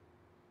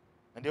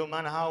 Na ndio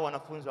maana hao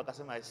wanafunzi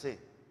wakasema aisee,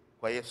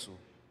 kwa Yesu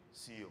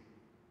sio.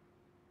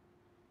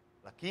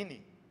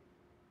 Lakini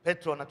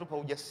Petro anatupa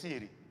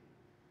ujasiri,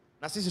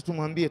 na sisi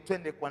tumwambie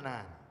twende kwa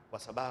nani? Kwa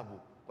sababu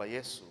kwa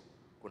Yesu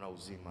kuna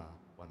uzima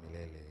wa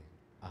milele.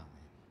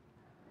 Amen.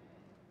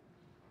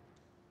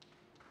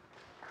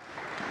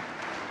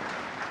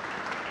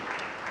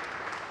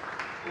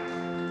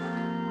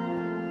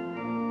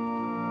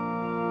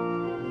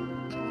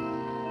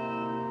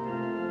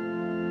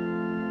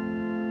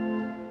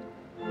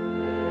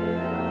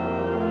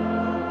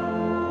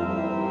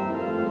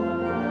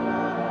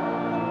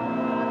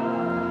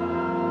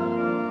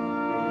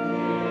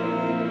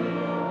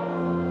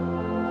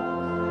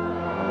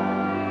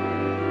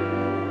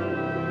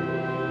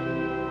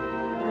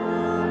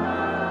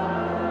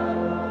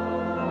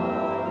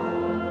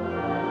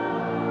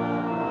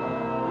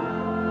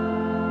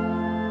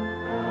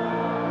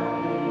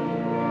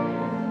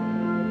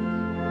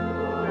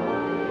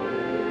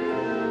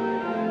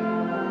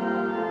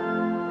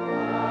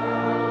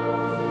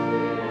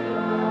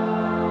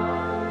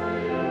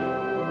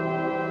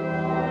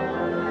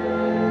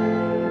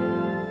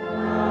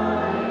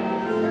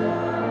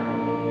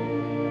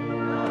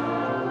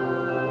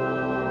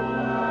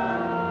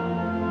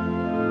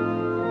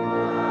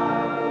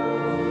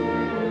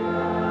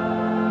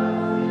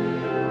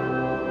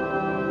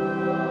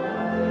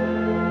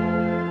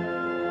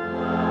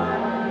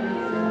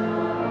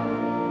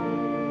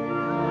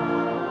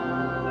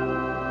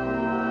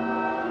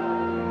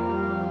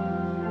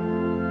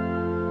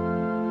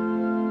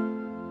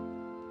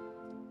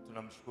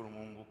 tunamshukuru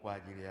Mungu kwa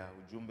ajili ya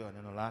ujumbe wa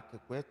neno lake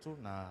kwetu,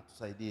 na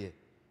tusaidie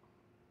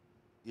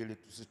ili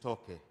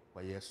tusitoke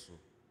kwa Yesu,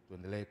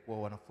 tuendelee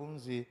kuwa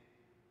wanafunzi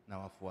na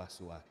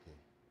wafuasi wake.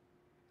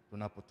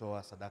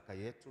 Tunapotoa sadaka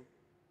yetu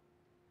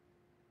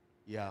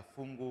ya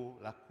fungu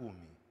la 10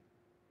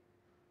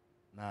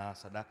 na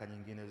sadaka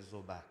nyingine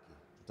zilizobaki,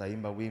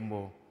 tutaimba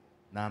wimbo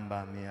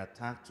namba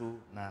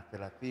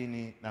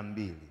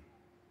 332.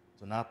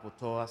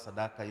 Tunapotoa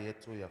sadaka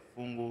yetu ya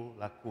fungu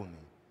la 10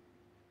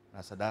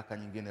 na sadaka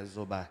nyingine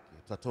zilizobaki,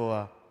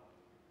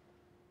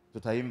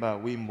 tutaimba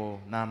wimbo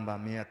namba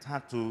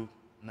 332.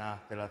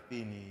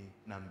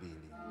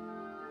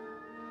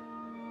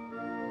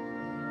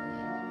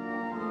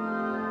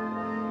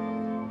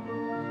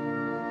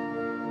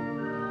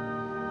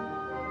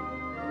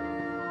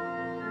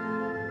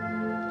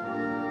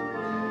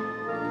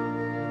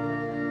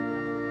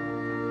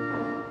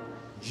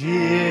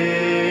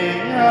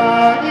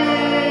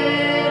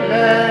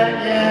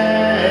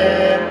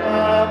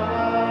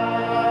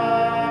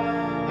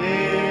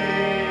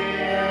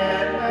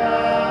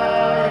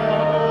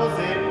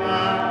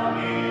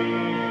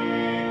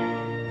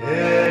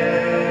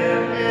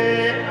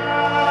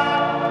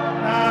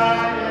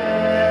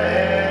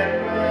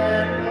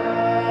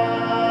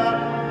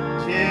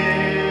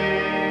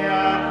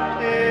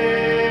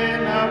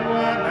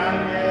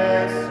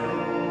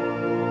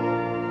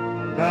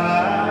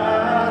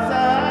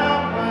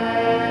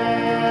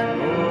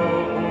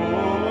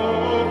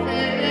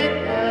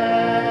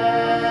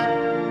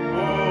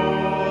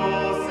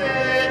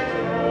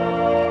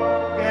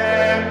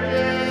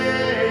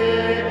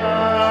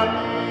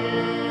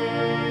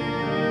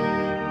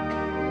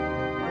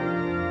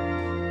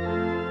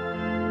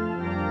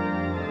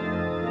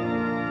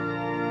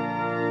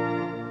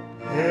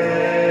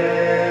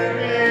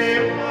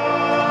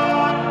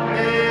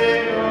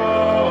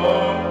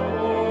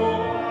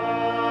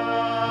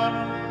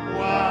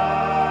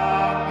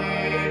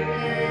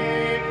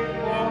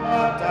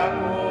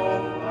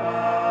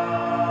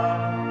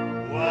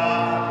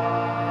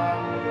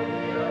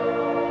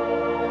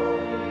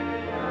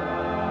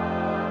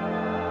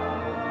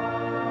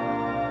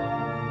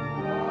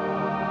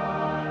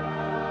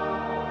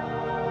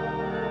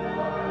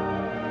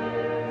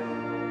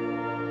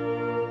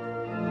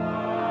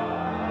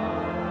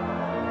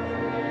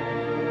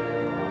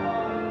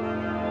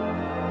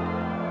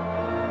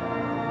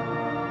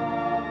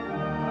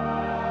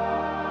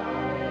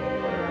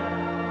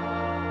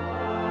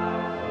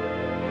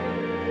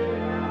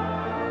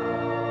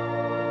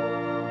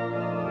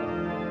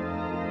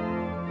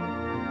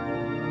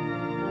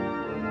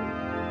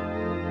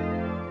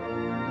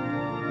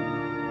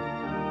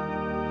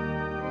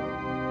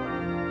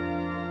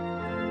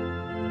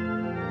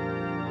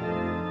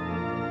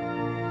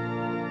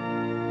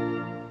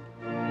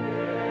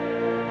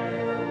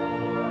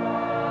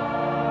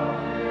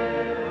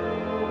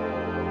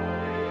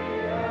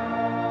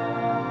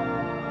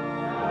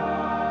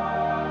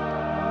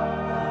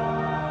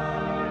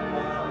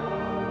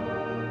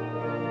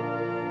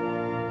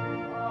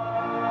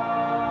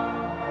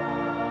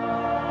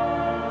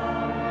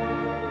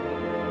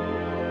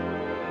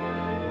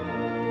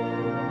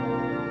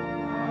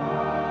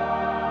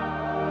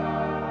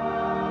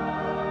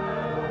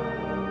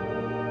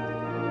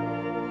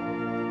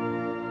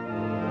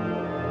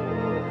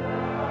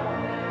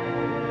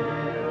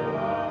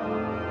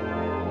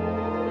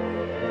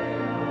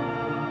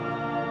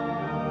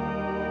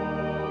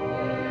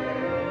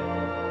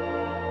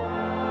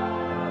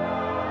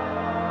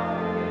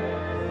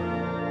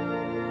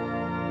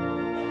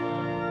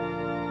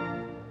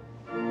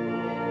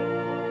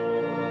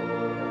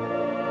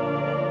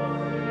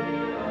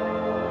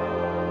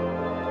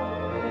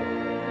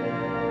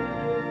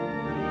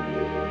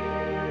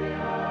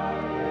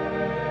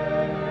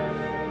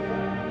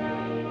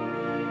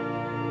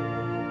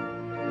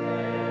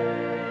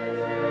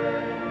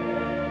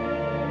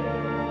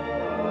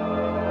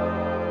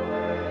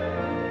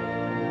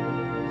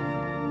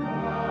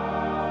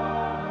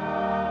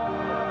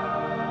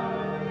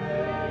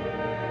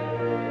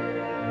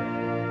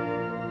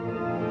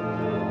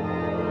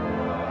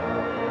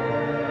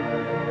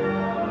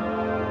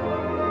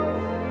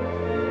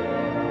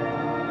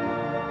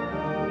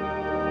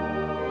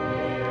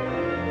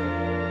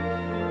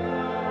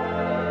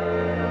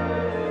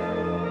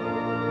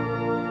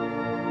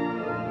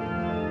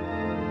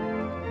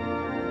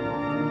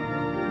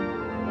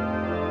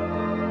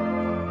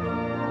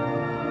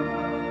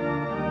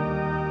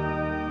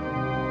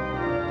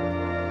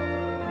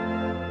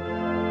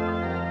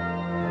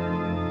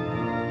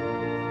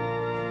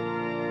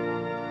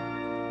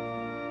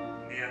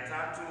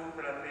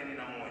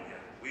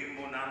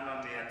 Wimbo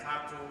namba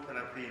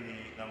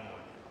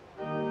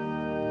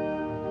 331.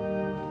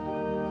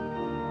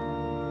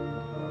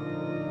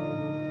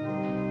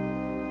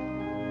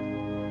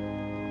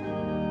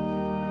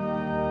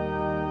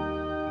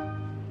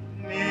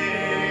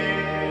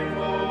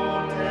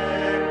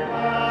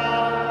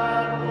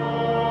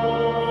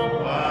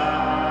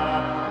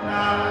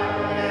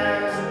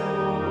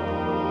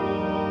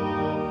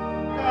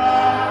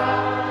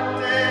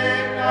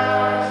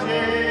 Katika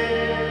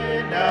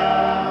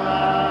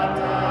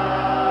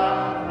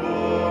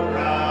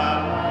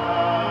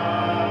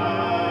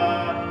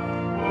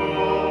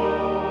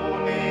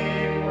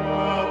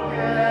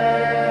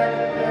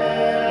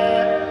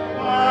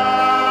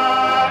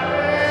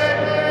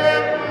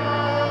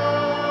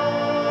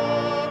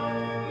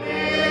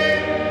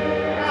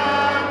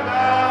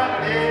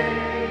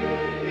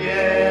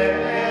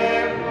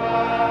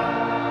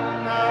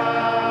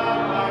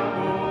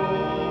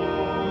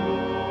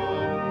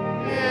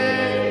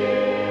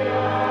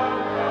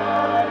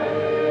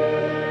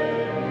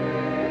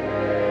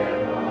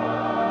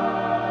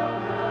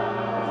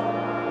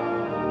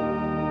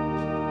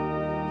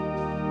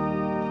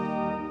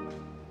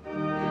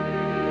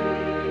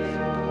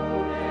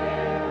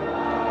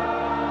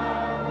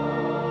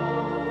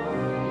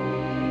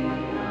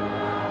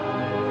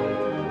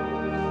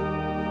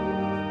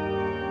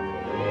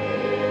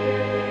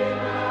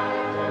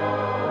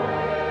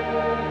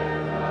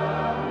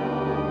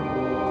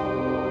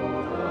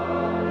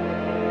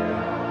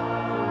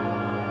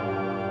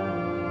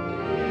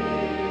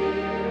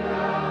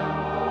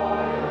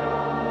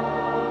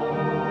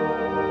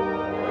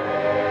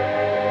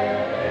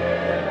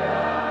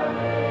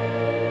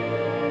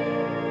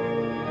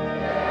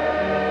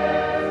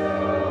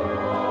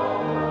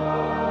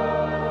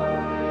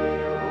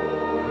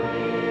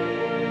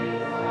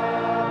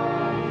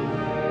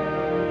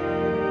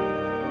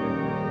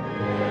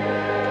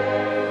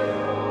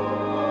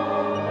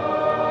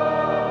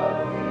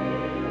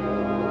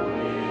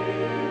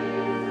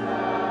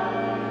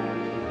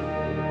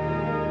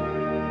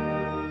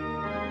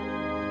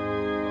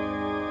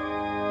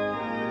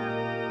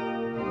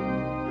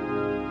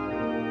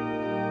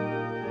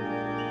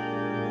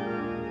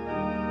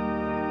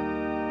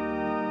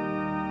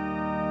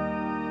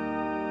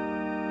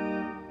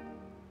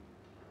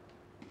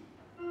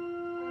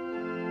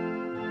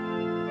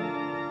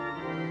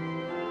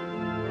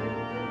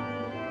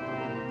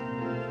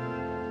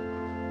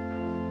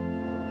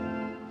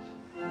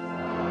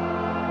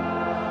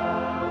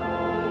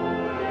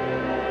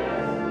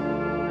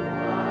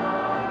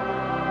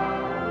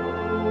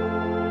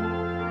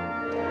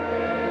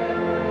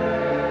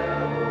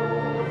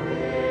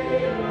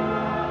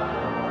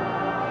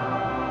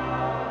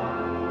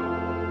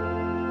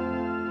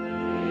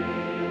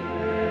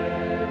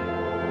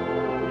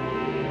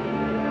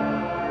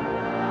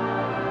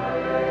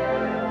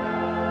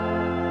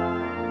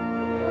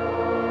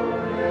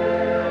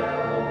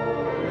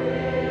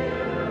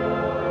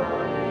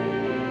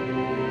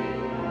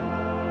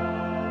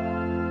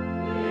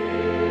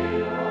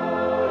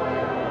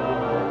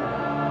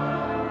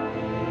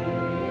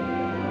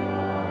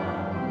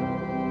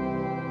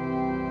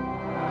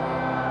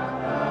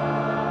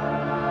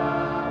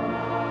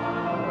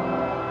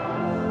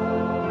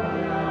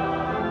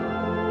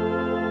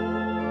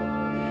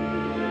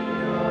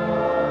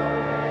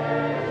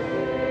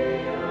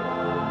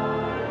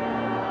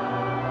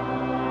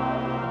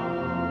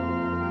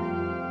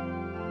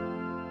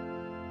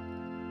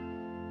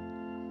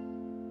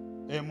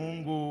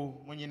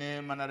Mungu mwenye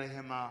neema na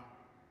rehema,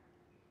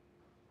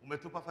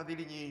 umetupa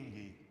fadhili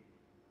nyingi.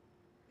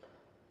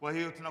 Kwa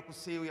hiyo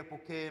tunakusihi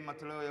uyapokee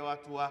matoleo ya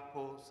watu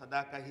wako,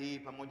 sadaka hii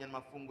pamoja na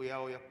mafungu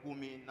yao ya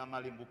 10 na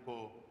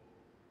malimbuko.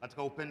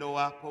 Katika upendo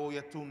wako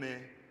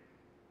uyatume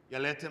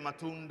yalete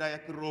matunda ya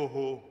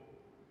kiroho,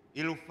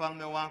 ili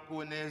ufalme wako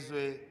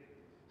uenezwe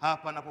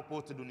hapa na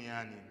popote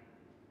duniani.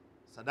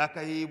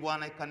 Sadaka hii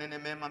Bwana ikanene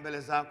mema mbele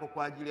zako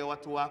kwa ajili ya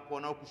watu wako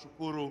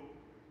wanaokushukuru,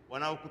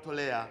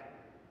 wanaokutolea,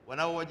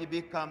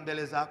 wanaowajibika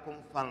mbele zako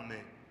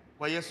Mfalme,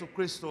 kwa Yesu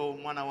Kristo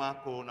mwana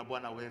wako na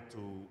Bwana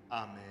wetu.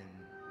 Amen.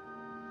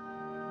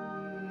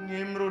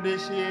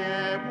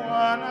 Nimrudishie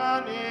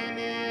Bwana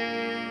nini?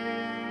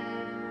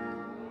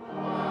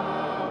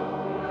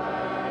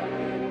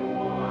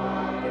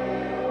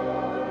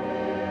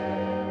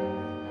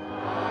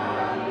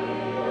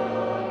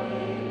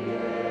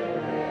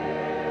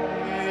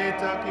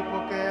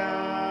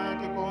 Nitakipokea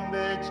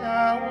kikombe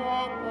cha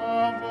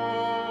wokovu.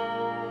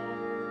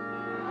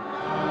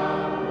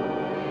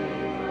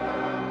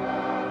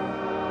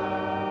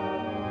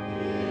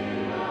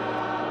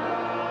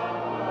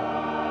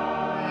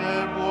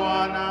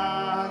 Bwana,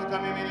 hakika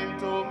mimi ni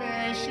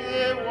mtumishi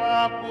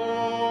wako.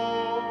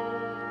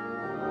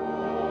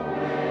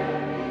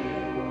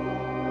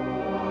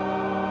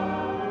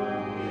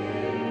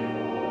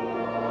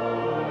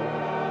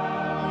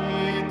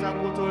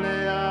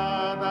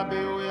 Nitakutolea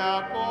dhabihu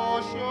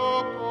yako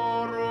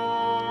shukuru.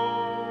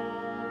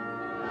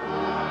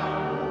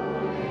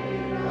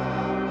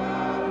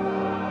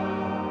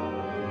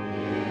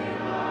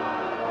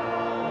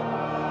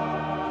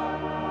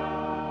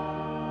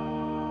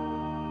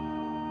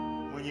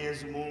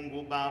 Mwenyezi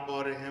Mungu Baba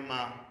wa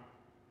rehema,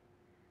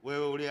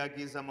 wewe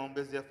uliagiza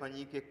maombezi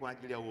yafanyike kwa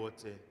ajili ya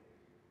wote.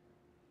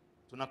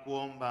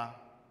 Tunakuomba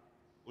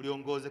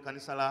uliongoze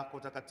kanisa lako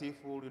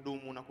takatifu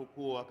lidumu na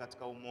kukua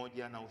katika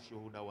umoja na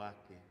ushuhuda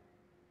wake.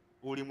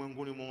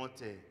 Ulimwenguni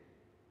mote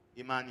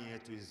imani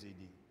yetu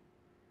izidi.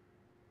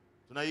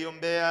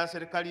 Tunaiombea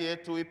serikali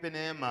yetu, ipe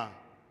neema,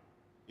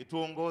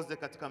 ituongoze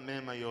katika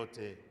mema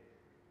yote.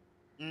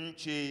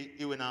 Nchi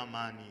iwe na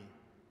amani,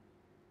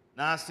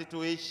 nasi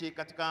tuishi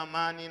katika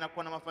amani na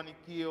kuwa na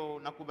mafanikio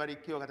na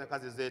kubarikiwa katika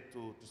kazi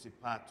zetu,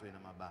 tusipatwe na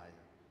mabaya.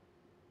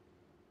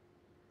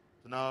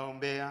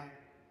 Tunawaombea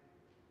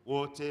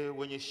wote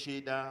wenye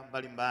shida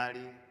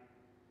mbalimbali,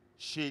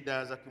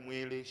 shida za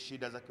kimwili,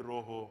 shida za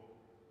kiroho,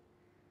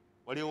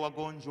 walio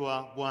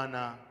wagonjwa.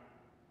 Bwana,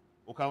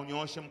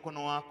 ukaonyoshe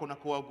mkono wako na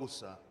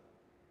kuwagusa.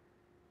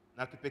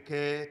 Na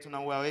kipekee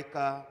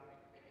tunawaweka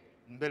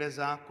mbele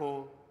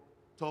zako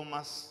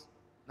Thomas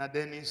na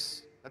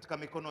Dennis katika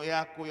mikono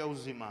yako ya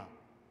uzima.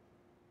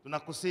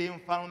 Tunakusihi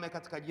Mfalme,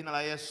 katika jina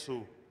la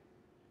Yesu,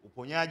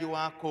 uponyaji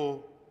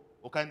wako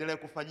ukaendelee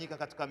kufanyika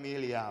katika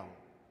miili yao,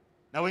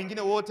 na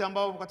wengine wote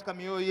ambao katika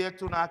mioyo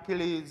yetu na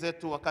akili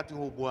zetu wakati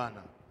huu.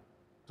 Bwana,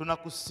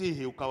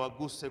 tunakusihi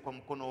ukawaguse kwa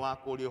mkono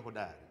wako ulio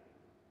hodari,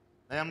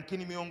 na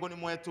yamkini miongoni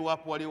mwetu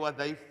wapo walio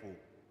wadhaifu.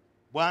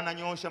 Bwana,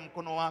 nyoosha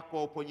mkono wako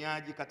wa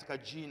uponyaji katika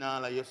jina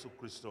la Yesu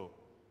Kristo.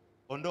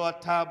 Ondoa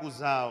tabu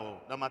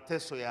zao na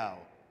mateso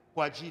yao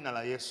kwa jina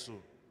la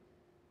Yesu.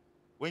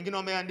 Wengine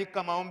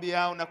wameandika maombi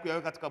yao na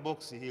kuyaweka katika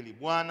boksi hili.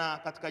 Bwana,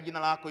 katika jina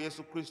lako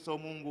Yesu Kristo,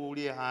 Mungu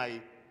uliye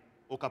hai,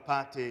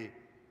 ukapate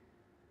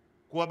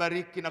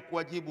kuwabariki na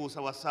kuwajibu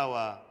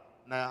sawasawa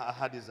na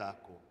ahadi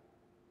zako.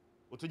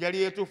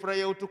 Utujalie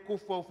tufurahie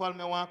utukufu wa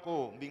ufalme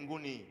wako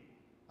mbinguni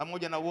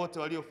pamoja na wote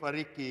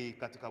waliofariki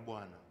katika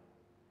Bwana.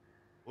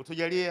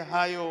 Utujalie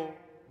hayo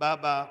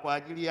Baba, kwa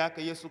ajili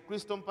yake Yesu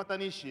Kristo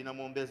mpatanishi na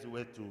mwombezi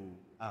wetu.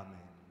 Amen.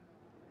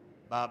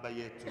 Baba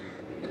yetu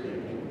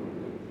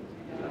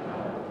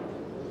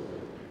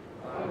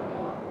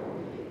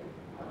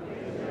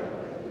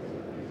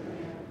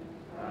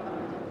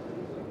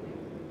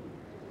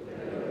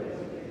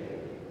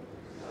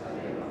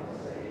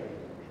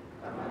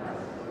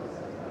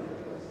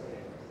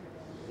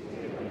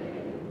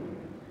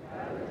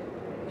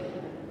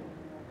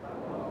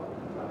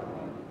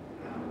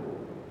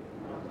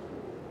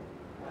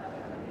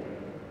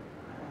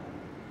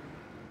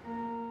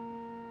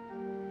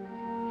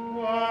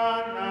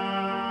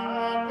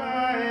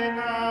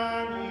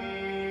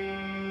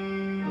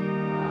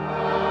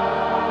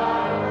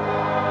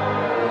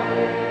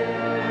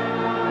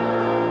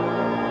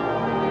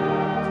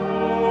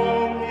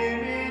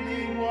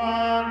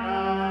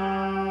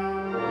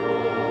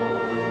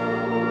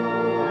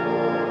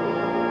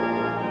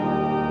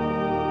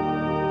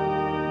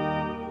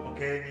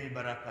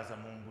baraka za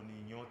Mungu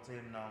ni nyote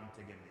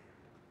mnaomtegemea.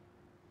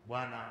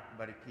 Bwana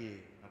akubarikie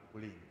na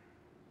kukulinda.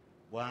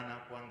 Bwana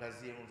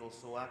akuangazie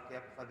uso wake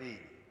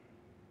akufadhili.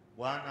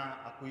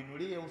 Bwana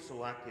akuinulie uso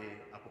wake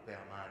akupe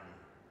amani.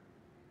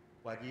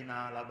 Kwa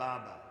jina la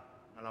Baba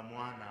na la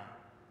Mwana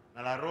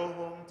na la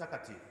Roho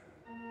Mtakatifu.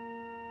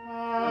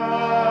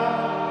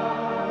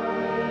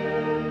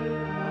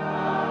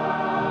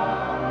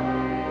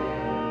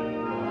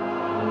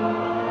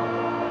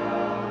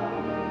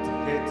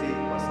 Tuketi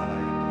kwa sala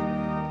hii.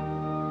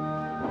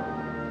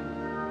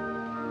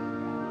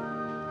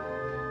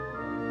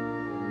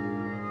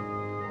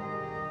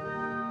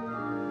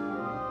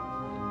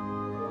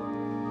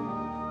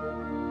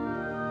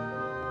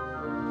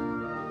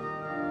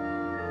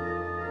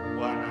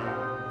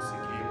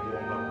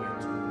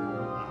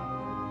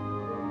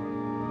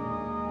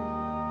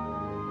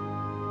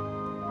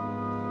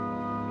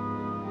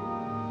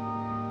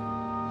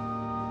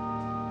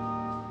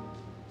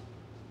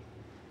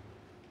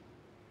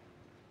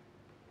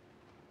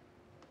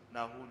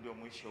 na huu ndio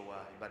mwisho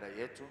wa ibada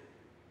yetu.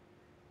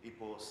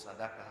 Ipo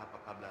sadaka hapa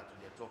kabla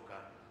hatujatoka,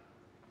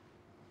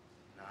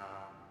 na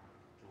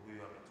mtu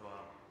huyu ametoa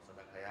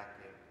sadaka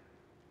yake,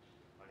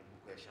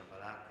 malimbuko ya shamba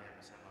lake,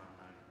 amesema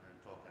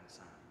anatoa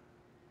kanisani.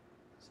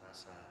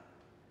 Sasa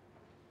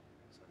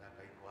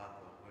sadaka iko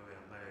hapa. Wewe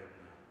ambaye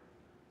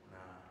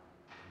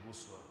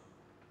unaguswa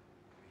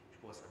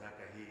kuchukua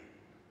sadaka hii,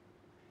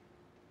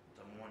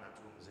 utamuona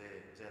tu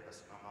mzee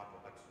atasimama hapo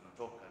wakati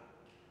tunatoka,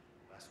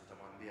 basi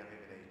utamwambia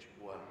mimi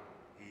naichukua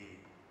hii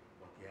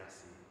kwa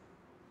kiasi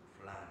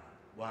fulani.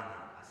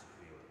 Bwana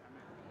asifiwe.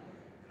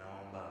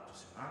 Naomba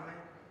tusimame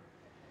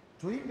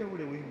tuimbe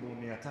ule wimbo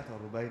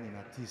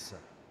 349.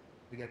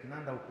 Piga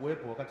kinanda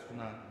ukuwepo wakati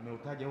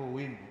tumeutaja huo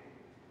wimbo,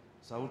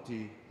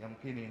 sauti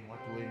yamkini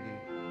watu wengi.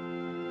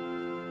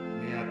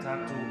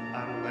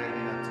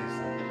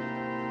 349,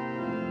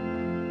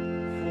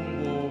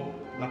 fungu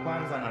la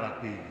kwanza na la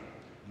pili.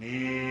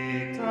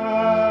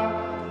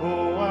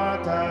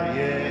 Nitafuata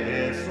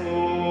Yesu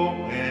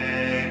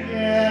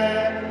mwenye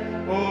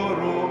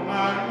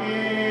huruma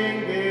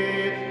nyingi,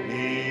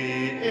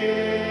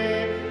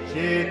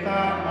 niishi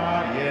kama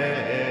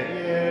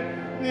yeye,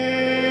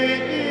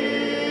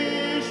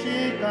 niishi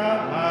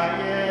kama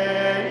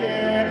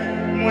yeye,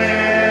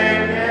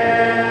 mwenye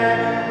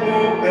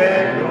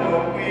upendo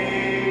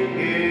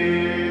mwingi.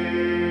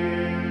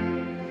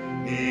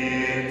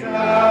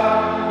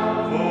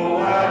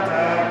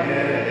 Nitafuata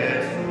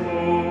Yesu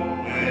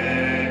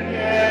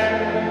mwenye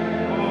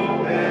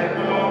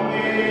upendo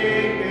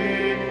mwingi,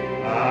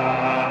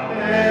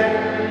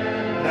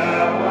 apenda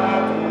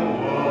watu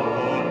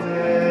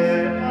wote,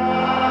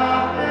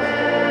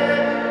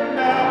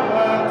 apenda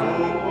watu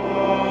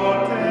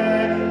wote,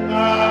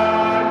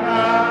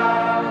 ana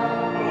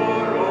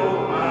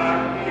huruma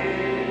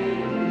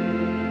nyingi.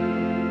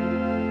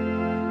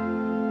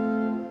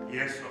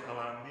 Yesu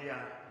akawaambia,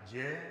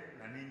 je,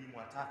 na ninyi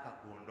mwataka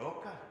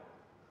kuondoka?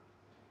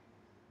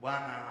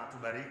 Bwana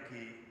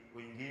atubariki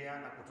kuingia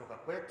na kutoka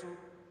kwetu,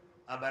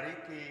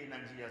 abariki na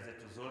njia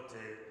zetu zote,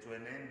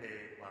 tuenende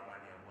kwa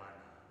amani ya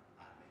Bwana.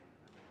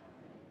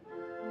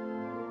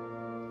 Amen.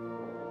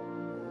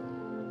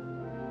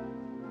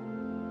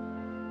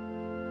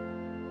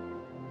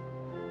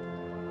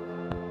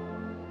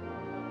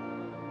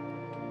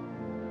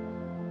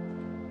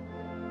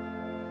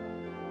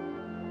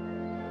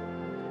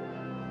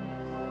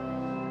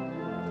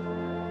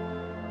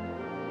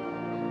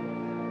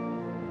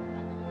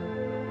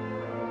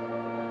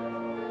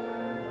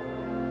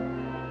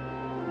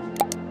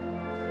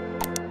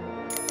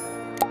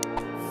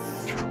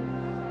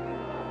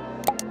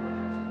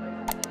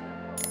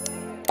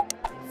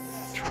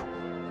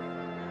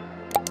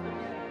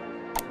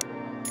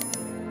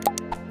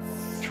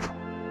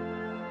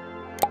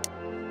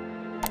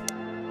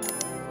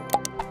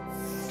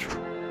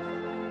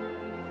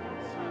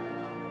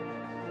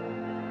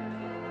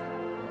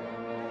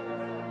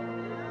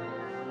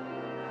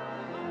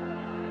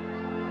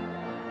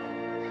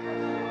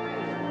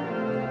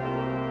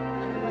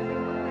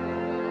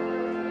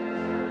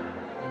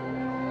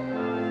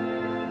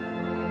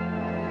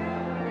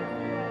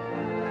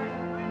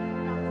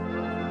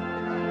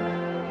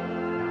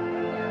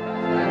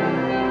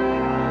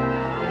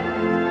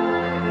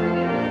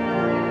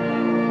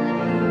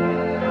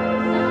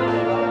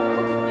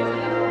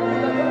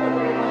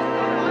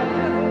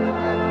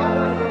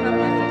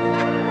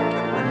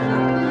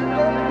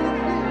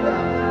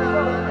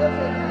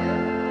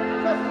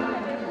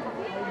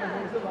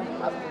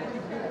 Gracias.